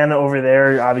Stan over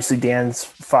there, obviously Dan's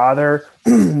father,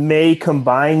 may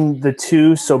combine the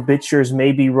two so BitShares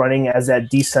may be running as that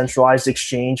decentralized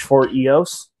exchange for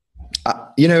EOS?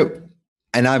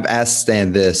 And I've asked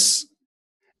Stan this,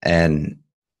 and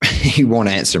he won't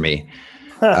answer me.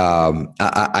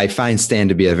 I find Stan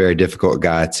to be a very difficult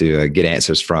guy to get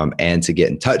answers from and to get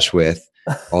in touch with,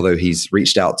 although he's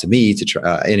reached out to me to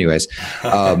try.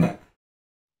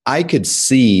 I could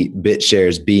see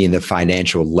BitShares being the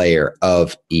financial layer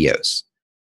of EOS.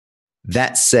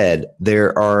 That said,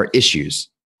 there are issues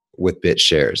with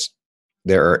BitShares.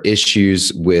 There are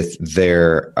issues with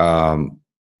their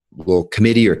little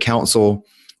committee or council.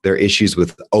 There are issues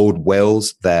with old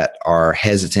whales that are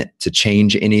hesitant to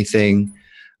change anything.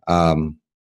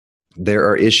 There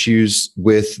are issues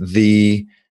with the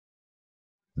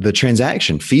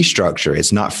transaction fee structure.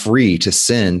 It's not free to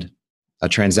send a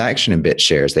transaction in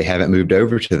BitShares. They haven't moved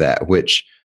over to that, which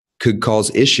could cause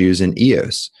issues in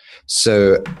EOS.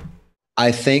 So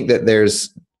I think that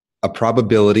there's a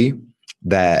probability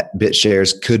that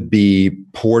BitShares could be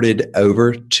ported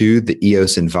over to the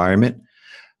EOS environment.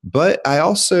 But I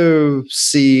also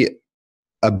see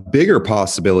a bigger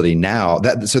possibility now.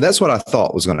 So that's what I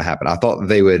thought was going to happen. I thought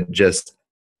they would just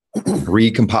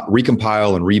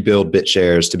recompile and rebuild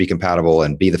BitShares to be compatible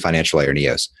and be the financial layer in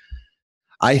EOS.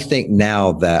 I think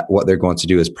now that what they're going to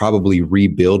do is probably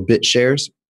rebuild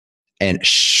BitShares and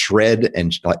shed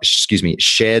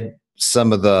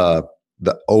some of the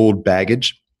old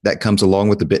baggage that comes along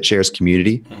with the BitShares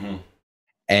community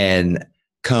and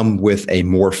come with a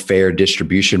more fair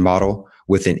distribution model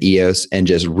within EOS and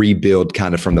just rebuild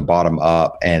kind of from the bottom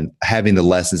up and having the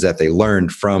lessons that they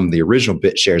learned from the original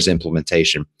BitShares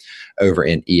implementation over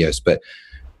in EOS. But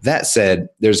that said,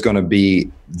 there's going to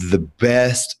be the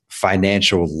best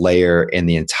financial layer in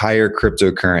the entire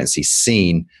cryptocurrency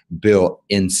scene built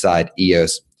inside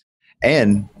EOS.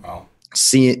 And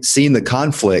seeing the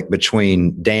conflict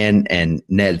between Dan and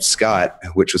Ned Scott,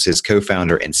 which was his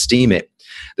co-founder in SteemIt,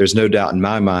 there's no doubt in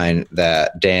my mind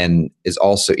that Dan is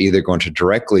also either going to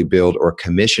directly build or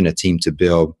commission a team to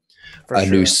build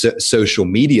new social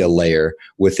media layer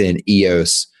within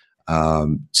EOS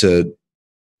to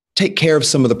take care of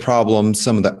some of the problems,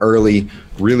 some of the early,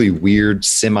 really weird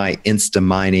semi-insta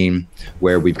mining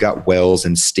where we've got wells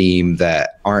and steam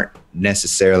that aren't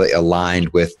necessarily aligned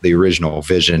with the original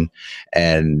vision,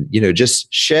 and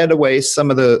just shed away some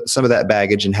of that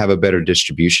baggage and have a better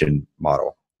distribution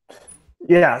model.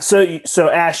 Yeah. So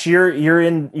Ash, you're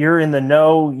in the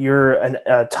know. You're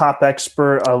a top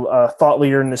expert, a thought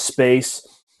leader in the space.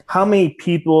 How many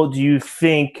people do you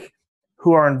think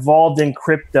who are involved in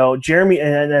crypto? Jeremy,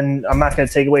 and I'm not going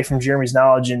to take away from Jeremy's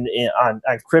knowledge on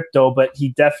crypto, but he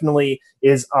definitely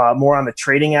is more on the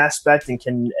trading aspect and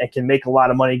can make a lot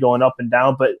of money going up and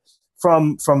down. But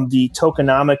from the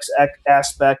tokenomics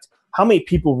aspect, how many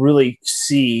people really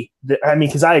see that? I mean,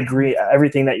 because I agree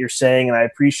everything that you're saying, and I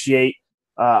appreciate.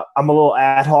 I'm a little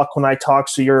ad hoc when I talk,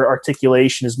 so your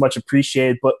articulation is much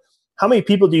appreciated. But how many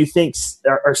people do you think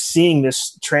are seeing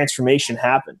this transformation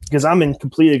happen? Because I'm in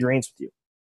complete agreement with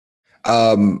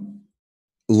you.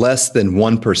 Less than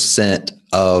 1%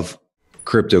 of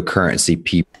cryptocurrency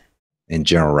people in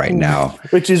general right now,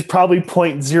 which is probably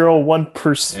 0.01%,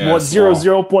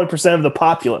 0.01% of the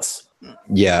populace.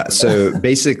 Yeah. So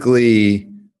basically,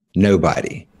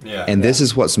 nobody. Yeah. And this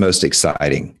is what's most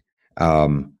exciting.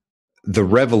 The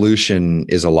revolution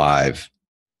is alive,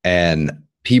 and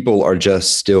people are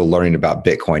just still learning about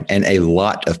Bitcoin, and a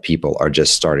lot of people are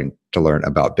just starting to learn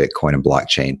about Bitcoin and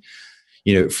blockchain.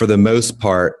 For the most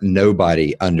part,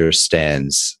 nobody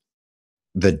understands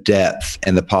the depth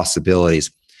and the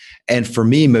possibilities. And for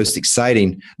me, most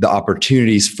exciting, the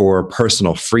opportunities for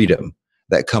personal freedom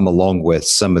that come along with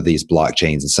some of these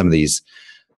blockchains and some of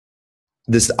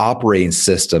this operating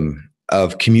system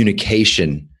of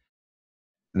communication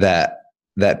that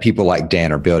people like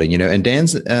Dan are building, and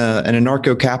Dan's an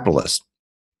anarcho-capitalist.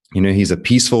 He's a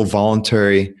peaceful,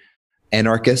 voluntary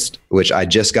anarchist, which I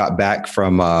just got back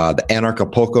from the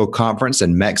Anarchapulco conference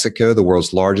in Mexico, the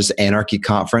world's largest anarchy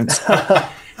conference.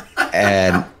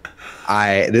 And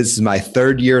this is my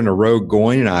third year in a row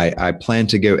going, and I plan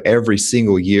to go every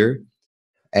single year.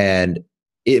 And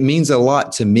it means a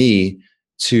lot to me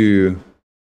to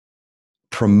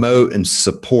promote and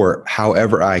support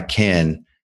however I can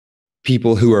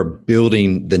people who are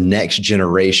building the next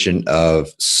generation of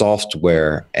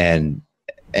software and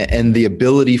the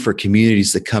ability for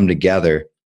communities to come together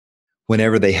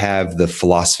whenever they have the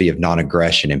philosophy of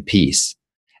non-aggression and peace.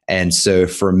 And so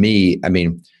for me, I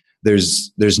mean,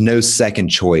 there's no second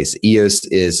choice. EOS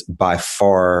is by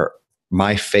far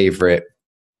my favorite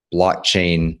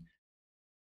blockchain.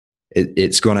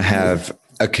 It's going to have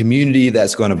a community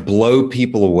that's going to blow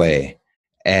people away,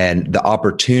 and the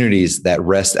opportunities that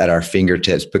rest at our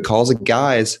fingertips because of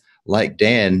guys like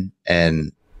Dan.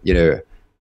 And and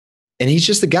he's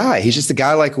just a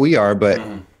guy like we are, but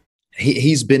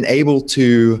he's been able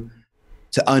to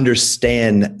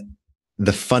understand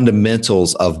the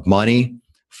fundamentals of money,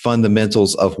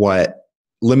 fundamentals of what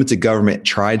limited government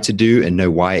tried to do, and know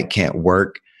why it can't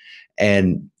work,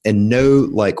 and know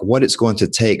like what it's going to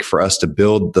take for us to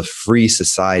build the free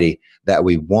society that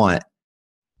we want,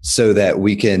 so that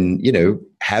we can,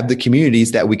 have the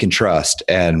communities that we can trust.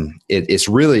 And it's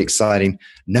really exciting.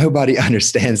 Nobody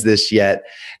understands this yet.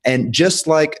 And just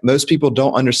like most people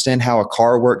don't understand how a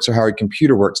car works or how a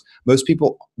computer works, most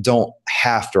people don't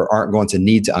have to or aren't going to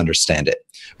need to understand it,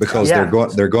 because they're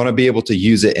going to be able to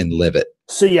use it and live it.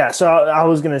 So I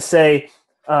was going to say,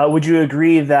 would you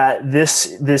agree that this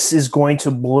is going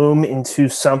to bloom into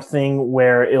something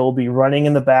where it'll be running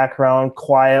in the background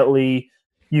quietly?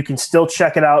 You can still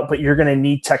check it out, but you're going to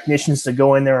need technicians to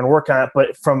go in there and work on it.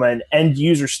 But from an end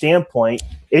user standpoint,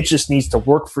 it just needs to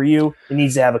work for you. It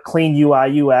needs to have a clean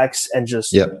UI, UX, and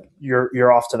just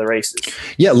you're off to the races.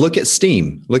 Yeah, look at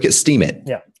Steam. Look at SteemIt.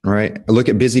 Yeah. Right. Look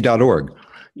at busy.org.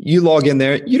 You log in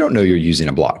there, you don't know you're using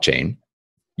a blockchain.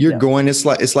 You're going, it's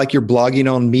like you're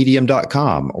blogging on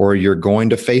medium.com, or you're going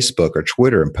to Facebook or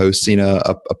Twitter and posting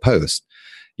a post.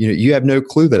 You have no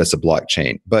clue that it's a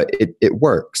blockchain, but it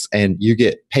works, and you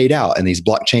get paid out in these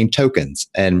blockchain tokens,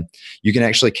 and you can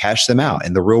actually cash them out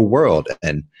in the real world.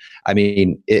 And I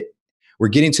mean, we're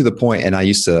getting to the point, and I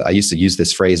used to use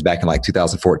this phrase back in like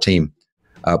 2014,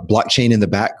 blockchain in the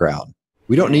background.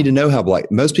 We don't need to know how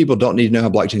most people don't need to know how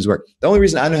blockchains work. The only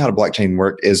reason I know how to blockchain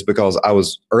work is because I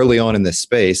was early on in this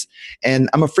space, and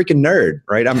I'm a freaking nerd,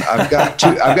 right? I've got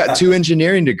two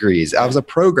engineering degrees. I was a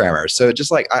programmer. So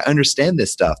just like I understand this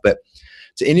stuff. But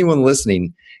to anyone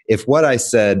listening, if what I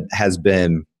said has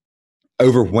been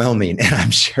overwhelming, and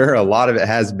I'm sure a lot of it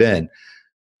has been,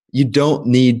 you don't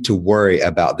need to worry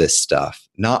about this stuff.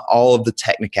 Not all of the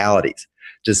technicalities.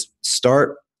 Just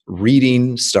start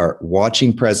reading, start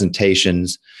watching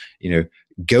presentations,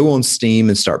 go on Steam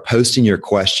and start posting your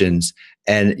questions,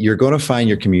 And you're going to find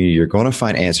your community. You're going to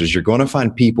find answers. You're going to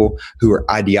find people who are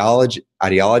ideologically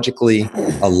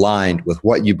aligned with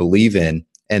what you believe in.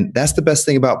 And that's the best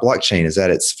thing about blockchain, is that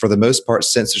it's, for the most part,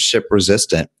 censorship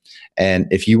resistant. And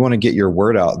if you want to get your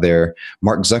word out there,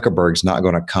 Mark Zuckerberg's not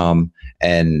going to come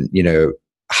and,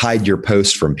 hide your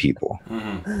post from people.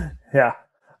 Mm-hmm. Yeah.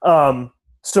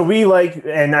 So we like,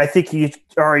 and I think you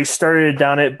already started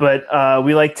down it, but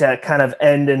we like to kind of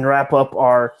end and wrap up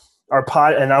our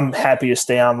pod, and I'm happy to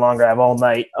stay on longer. I have all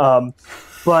night.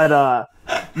 But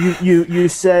you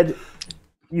said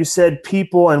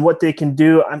people and what they can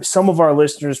do. Some of our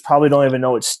listeners probably don't even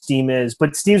know what Steem is,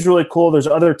 but Steem's really cool. There's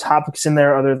other topics in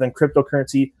there other than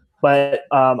cryptocurrency. But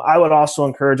I would also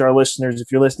encourage our listeners,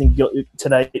 if you're listening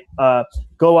tonight,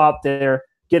 go out there,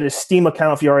 get a Steem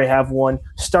account if you already have one,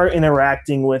 start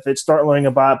interacting with it, start learning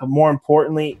about it. But more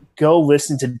importantly, go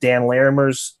listen to Dan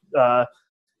Larimer's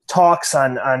talks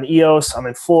on EOS. I'm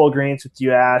in full agreement with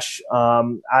you, Ashe.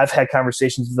 I've had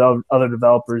conversations with other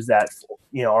developers that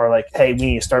are like, hey, we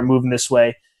need to start moving this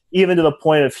way, even to the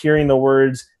point of hearing the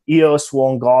words EOS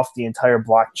will engulf the entire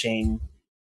blockchain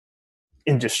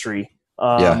industry.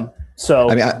 So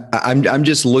I mean, I'm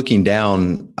just looking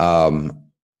down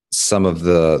some of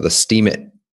the SteemIt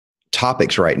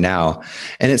topics right now,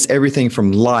 and it's everything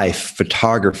from life,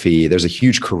 photography. There's a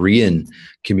huge Korean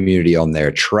community on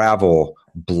there, travel,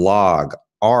 blog,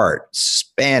 art,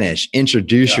 Spanish,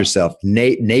 introduce yourself,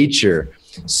 nature,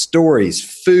 stories,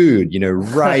 food,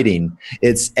 writing.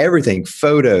 It's everything,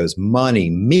 photos, money,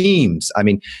 memes. I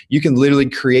mean, you can literally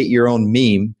create your own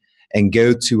meme and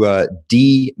go to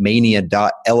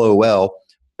dmania.lol,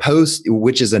 post,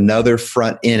 which is another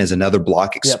front end, is another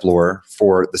block explorer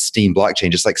for the Steem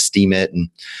blockchain, just like SteemIt and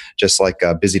just like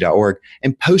busy.org,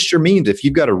 and post your memes. If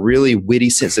you've got a really witty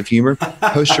sense of humor,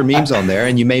 post your memes on there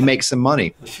and you may make some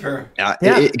money. Sure.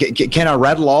 Can I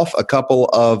rattle off a couple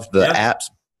of the apps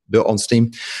built on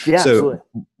Steem? Yeah, so absolutely.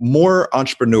 More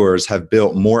entrepreneurs have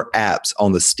built more apps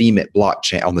on the SteemIt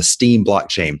blockchain, on the Steem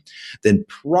blockchain, than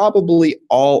probably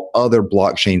all other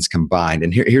blockchains combined.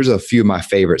 And here's a few of my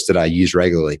favorites that I use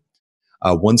regularly.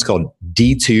 One's called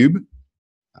DTube,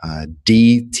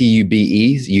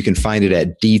 DTUBE. You can find it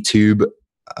at dtube.video,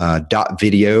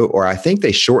 or I think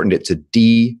they shortened it to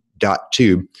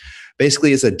d.tube.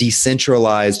 Basically, it's a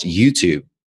decentralized YouTube.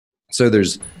 So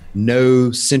there's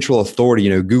no central authority.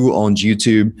 Google owns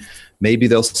YouTube. Maybe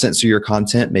they'll censor your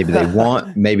content. Maybe they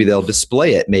want. Maybe they'll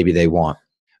display it. Maybe they want.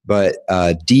 But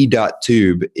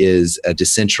d.tube is a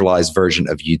decentralized version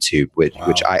of YouTube,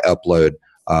 which I upload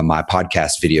my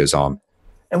podcast videos on.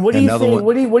 And what do you think?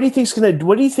 What do you think's gonna?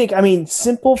 What do you think? I mean,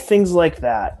 simple things like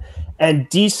that, and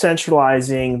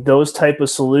decentralizing those type of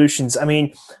solutions. I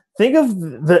mean, think of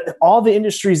all the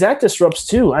industries that disrupts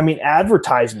too. I mean,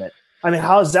 advertisement. I mean,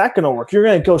 how is that going to work? You're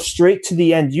going to go straight to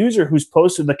the end user who's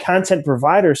posted, the content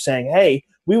provider saying, hey,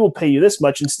 we will pay you this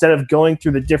much, instead of going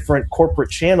through the different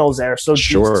corporate channels that are so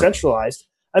decentralized.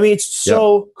 I mean, it's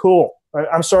so cool.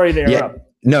 I'm sorry to interrupt.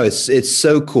 No, it's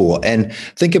so cool. And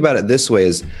think about it this way: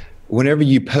 is whenever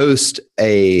you post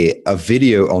a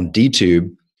video on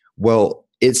DTube, well,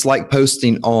 it's like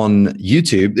posting on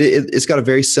YouTube. It's got a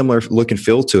very similar look and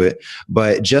feel to it.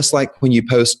 But just like when you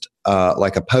post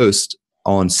like a post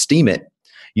on SteemIt,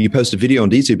 you post a video on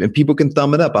DTube and people can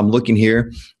thumb it up. I'm looking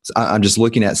here. I'm just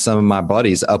looking at some of my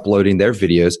buddies uploading their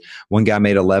videos. One guy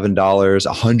made $11,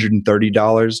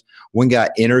 $130. One guy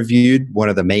interviewed one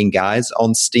of the main guys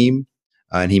on Steem,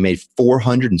 and he made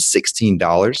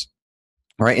 $416.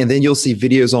 Right. And then you'll see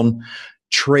videos on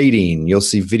trading. You'll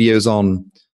see videos on,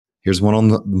 here's one on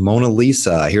the Mona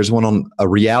Lisa. Here's one on a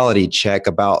reality check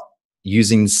about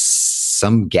using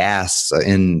some gas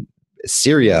in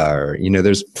Syria, or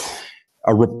there's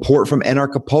a report from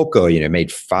Anarchapulco, made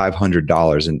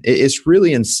 $500, and it's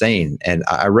really insane. And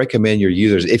I recommend your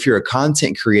users, if you're a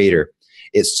content creator,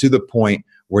 it's to the point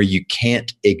where you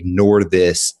can't ignore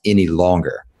this any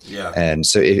longer. Yeah. And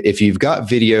so if you've got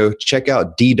video, check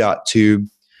out d.tube.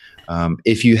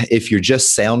 If you're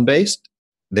just sound based,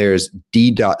 there's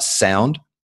d.sound.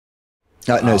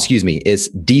 No, excuse me. It's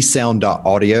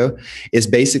dsound.audio. It's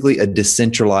basically a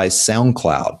decentralized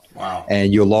SoundCloud. Wow.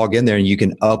 And you'll log in there and you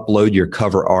can upload your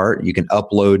cover art. You can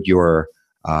upload your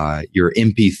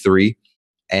MP3,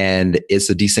 and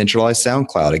it's a decentralized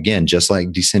SoundCloud. Again, just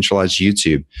like decentralized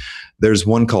YouTube. There's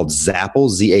one called Zappel,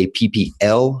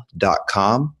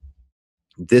 ZAPPL.com.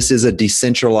 This is a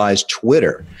decentralized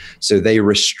Twitter. So they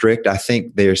restrict, I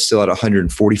think they're still at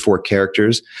 144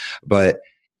 characters, but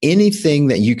anything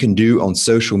that you can do on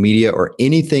social media or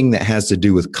anything that has to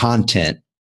do with content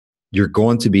you're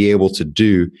going to be able to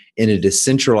do in a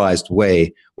decentralized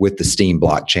way with the Steem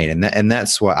blockchain. And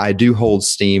that's why I do hold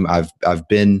Steem. I've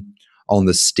been on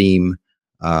the Steem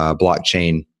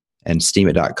blockchain and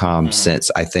SteemIt.com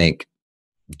since, I think,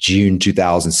 June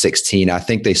 2016. I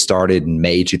think they started in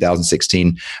May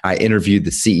 2016. I interviewed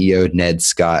the CEO, Ned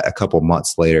Scott, a couple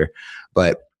months later.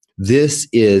 But this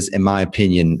is, in my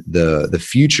opinion, the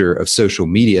future of social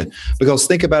media, because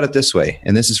think about it this way,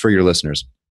 and this is for your listeners.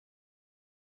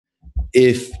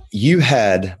 If you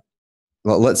had,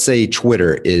 well, let's say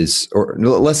Twitter is, or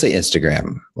let's say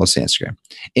Instagram.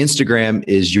 Instagram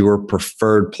is your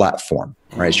preferred platform,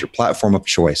 right? It's your platform of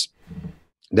choice.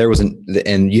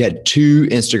 And you had two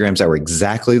Instagrams that were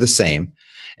exactly the same.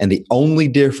 And the only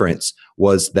difference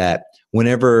was that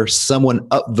whenever someone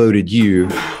upvoted you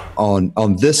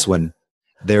on this one,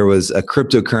 there was a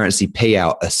cryptocurrency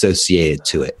payout associated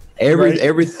to it.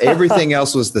 Everything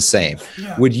else was the same.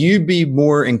 Yeah. Would you be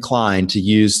more inclined to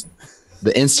use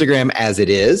the Instagram as it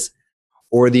is,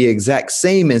 or the exact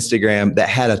same Instagram that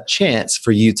had a chance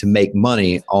for you to make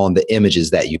money on the images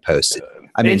that you posted?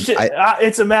 I mean,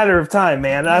 it's a matter of time,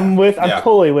 man. I'm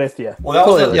totally with you.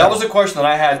 Well, that was a question that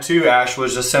I had too, Ash,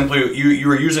 was just simply, you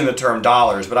were using the term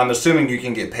dollars, but I'm assuming you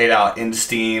can get paid out in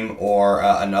Steem or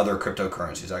another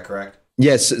cryptocurrency. Is that correct?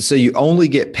 Yes. So you only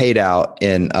get paid out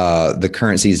in the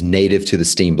currencies native to the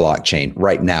Steem blockchain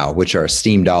right now, which are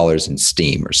Steem dollars and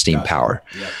Steem or Steem Power.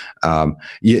 Yep.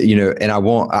 And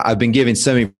I've been giving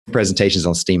so many presentations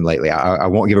on Steem lately. I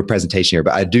won't give a presentation here,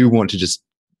 but I do want to just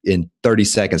in 30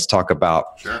 seconds talk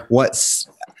about what's,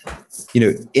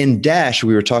 in Dash,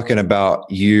 we were talking about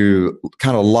you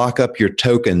kind of lock up your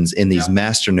tokens in these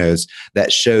master nodes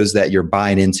that shows that you're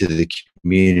buying into the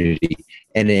community,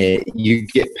 and you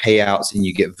get payouts and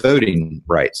you get voting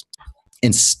rights.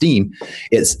 In Steem,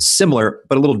 it's similar,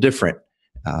 but a little different.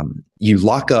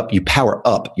 You power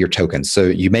up your tokens. So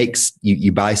you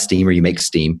buy Steem or you make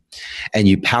Steem, and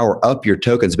you power up your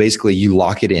tokens. Basically, you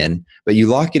lock it in, but you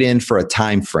lock it in for a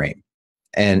time frame,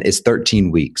 and it's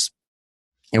 13 weeks.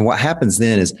 And what happens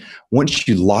then is once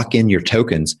you lock in your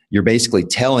tokens, you're basically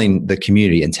telling the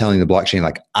community and telling the blockchain,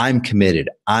 like, I'm committed,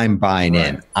 I'm buying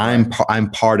in, I'm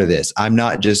part of this. I'm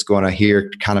not just going to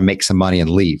here kind of make some money and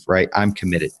leave, right? I'm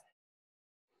committed.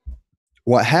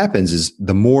 What happens is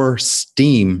the more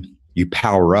Steem you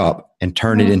power up and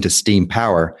turn it into Steem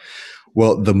Power,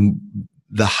 well,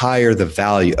 the higher the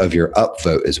value of your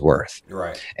upvote is worth.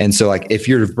 Right. And so, like, if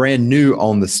you're brand new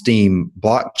on the Steem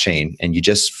blockchain and you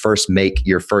just first make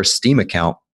your first Steem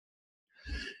account,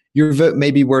 your vote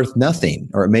may be worth nothing,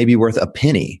 or it may be worth a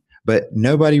penny, but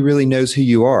nobody really knows who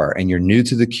you are, and you're new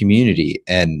to the community,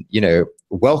 and,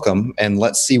 welcome, and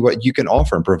let's see what you can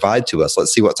offer and provide to us.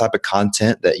 Let's see what type of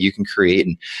content that you can create,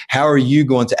 and how are you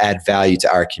going to add value to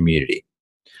our community.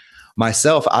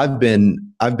 Myself, I've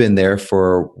been there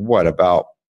for about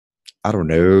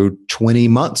 20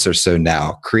 months or so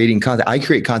now, creating content. I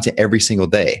create content every single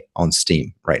day on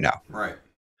Steem right now. Right.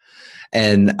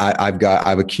 And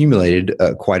I've accumulated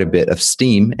quite a bit of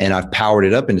Steem, and I've powered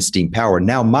it up into Steem Power.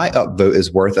 Now my upvote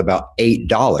is worth about $8.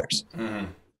 Mm-hmm.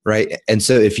 Right. And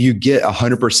so if you get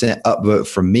 100% upvote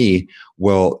from me,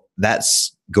 well,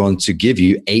 that's going to give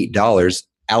you $8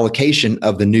 allocation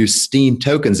of the new Steem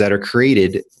tokens that are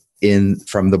created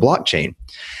from the blockchain.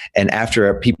 And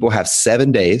after people have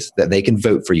 7 days that they can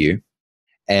vote for you,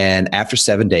 and after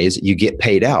 7 days, you get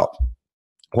paid out.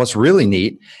 What's really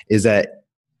neat is that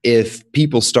if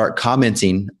people start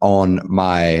commenting on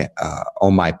my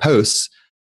posts,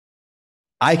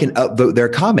 I can upvote their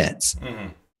comments. Mm-hmm.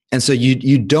 And so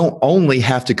you don't only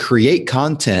have to create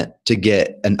content to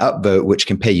get an upvote, which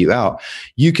can pay you out.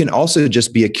 You can also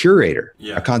just be a curator,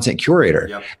 a content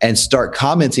curator, and start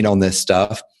commenting on this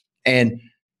stuff. And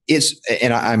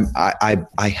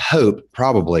I hope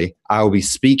probably I will be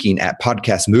speaking at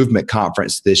Podcast Movement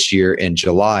Conference this year in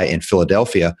July in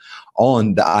Philadelphia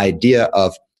on the idea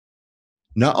of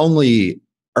not only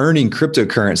earning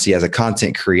cryptocurrency as a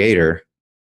content creator,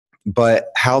 but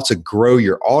how to grow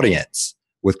your audience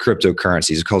with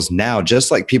cryptocurrencies. Because now,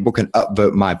 just like people can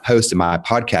upvote my post and my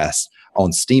podcast on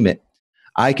SteemIt,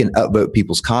 I can upvote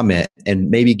people's comment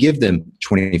and maybe give them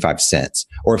 25 cents.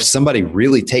 Or if somebody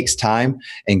really takes time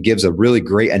and gives a really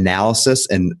great analysis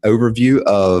and overview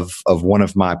of one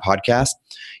of my podcasts,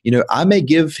 I may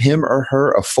give him or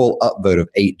her a full upvote of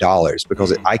 $8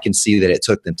 because I can see that it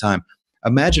took them time.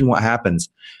 Imagine what happens,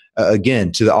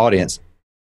 again, to the audience,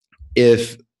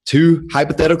 if two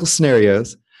hypothetical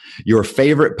scenarios, your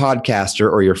favorite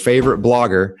podcaster or your favorite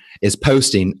blogger is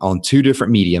posting on two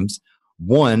different mediums.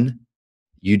 One,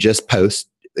 you just post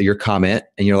your comment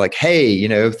and you're like, hey,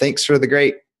 thanks for the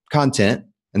great content.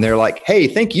 And they're like, hey,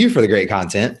 thank you for the great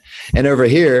content. And over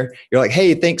here, you're like,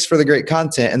 hey, thanks for the great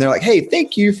content. And they're like, hey,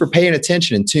 thank you for paying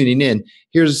attention and tuning in.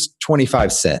 Here's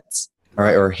 25 cents. All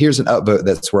right. Or here's an upvote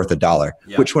that's worth $1.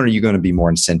 Yep. Which one are you going to be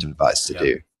more incentivized to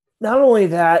do? Not only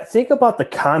that, think about the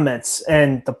comments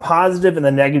and the positive and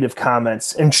the negative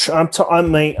comments. And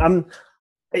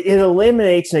it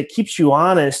eliminates and it keeps you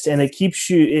honest, and it keeps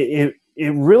you, it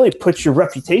really puts your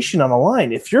reputation on the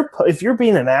line. If you're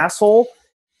being an asshole,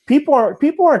 people aren't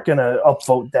going to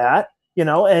upvote that, you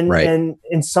know,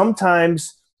 and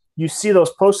sometimes you see those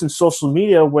posts in social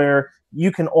media where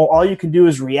all you can do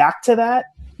is react to that.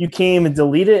 You can't even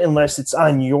delete it unless it's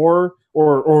on your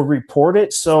or report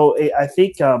it. So I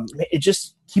think it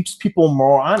just keeps people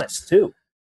more honest too.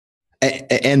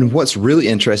 And what's really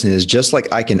interesting is just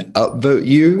like I can upvote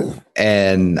you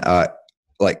and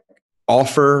like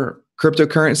offer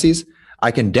cryptocurrencies,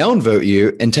 I can downvote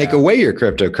you and take away your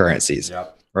cryptocurrencies.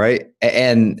 Yep. Right.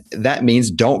 And that means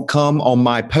don't come on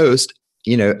my post,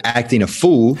 you know, acting a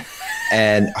fool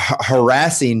and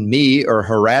harassing me or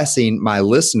harassing my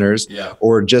listeners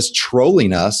or just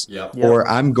trolling us. Or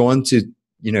I'm going to,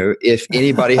 you know, if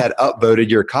anybody had upvoted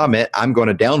your comment, I'm going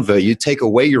to downvote you, take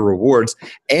away your rewards,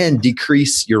 and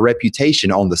decrease your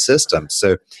reputation on the system.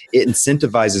 So it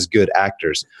incentivizes good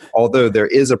actors. Although there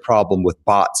is a problem with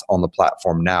bots on the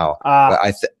platform now,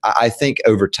 but I think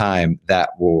over time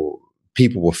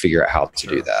people will figure out how to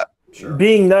do that. Sure.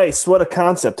 Being nice, what a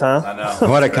concept, huh? I know.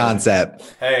 What a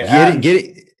concept. Hey, get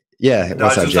it. Yeah. No, I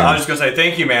was just going to say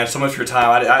thank you, man, so much for your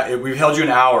time. We've held you an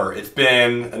hour. It's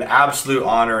been an absolute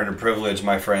honor and a privilege,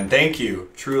 my friend. Thank you,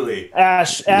 truly.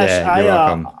 Ashe, yeah, you're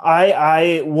welcome.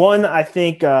 I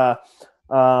think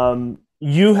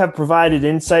you have provided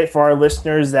insight for our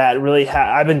listeners that really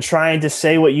I've been trying to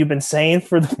say what you've been saying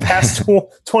for the past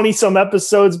 20 some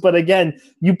episodes. But again,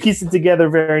 you pieced it together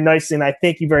very nicely. And I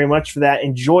thank you very much for that.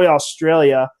 Enjoy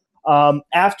Australia.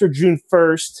 After June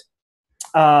 1st,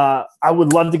 I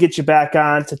would love to get you back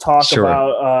on to talk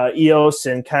about EOS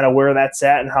and kind of where that's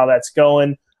at and how that's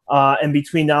going. And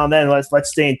between now and then,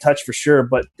 let's stay in touch for sure.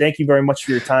 But thank you very much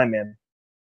for your time, man.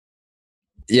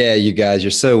 Yeah, you guys, you're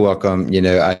so welcome. You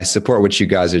know, I support what you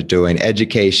guys are doing.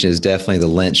 Education is definitely the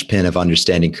linchpin of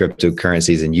understanding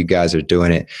cryptocurrencies, and you guys are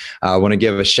doing it. I want to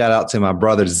give a shout out to my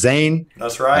brother, Zane.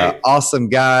 That's right. Awesome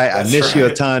guy. I miss you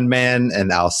a ton, man,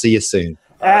 and I'll see you soon.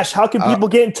 Ashe, how can people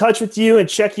get in touch with you and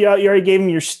check you out? You already gave them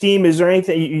your Steem. Is there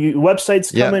anything? Your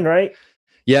website's coming, right?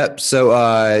 Yep.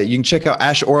 So you can check out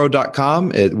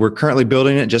asheoro.com. We're currently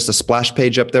building it, just a splash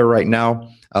page up there right now.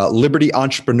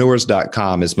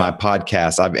 LibertyEntrepreneurs.com is my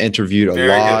podcast. I've interviewed a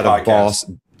lot of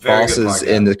bosses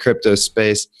in the crypto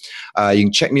space. You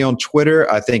can check me on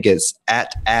Twitter. I think it's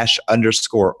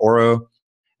 @Ashe_Oro.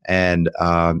 And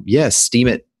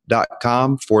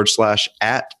SteemIt.com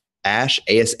 /@Ashe,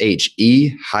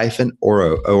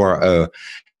 ASHE-Oro, ORO.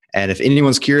 And if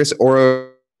anyone's curious,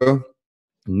 Oro,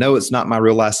 no, it's not my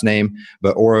real last name,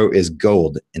 but oro is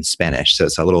gold in Spanish. So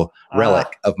it's a little relic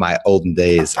of my olden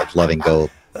days of loving gold.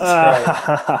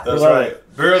 That's right. That's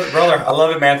right. Brother, I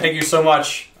love it, man. Thank you so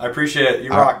much. I appreciate it. You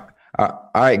rock. All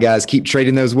right, guys. Keep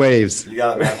trading those waves. You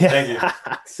got it, man. Thank you.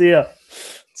 See ya.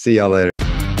 See y'all later.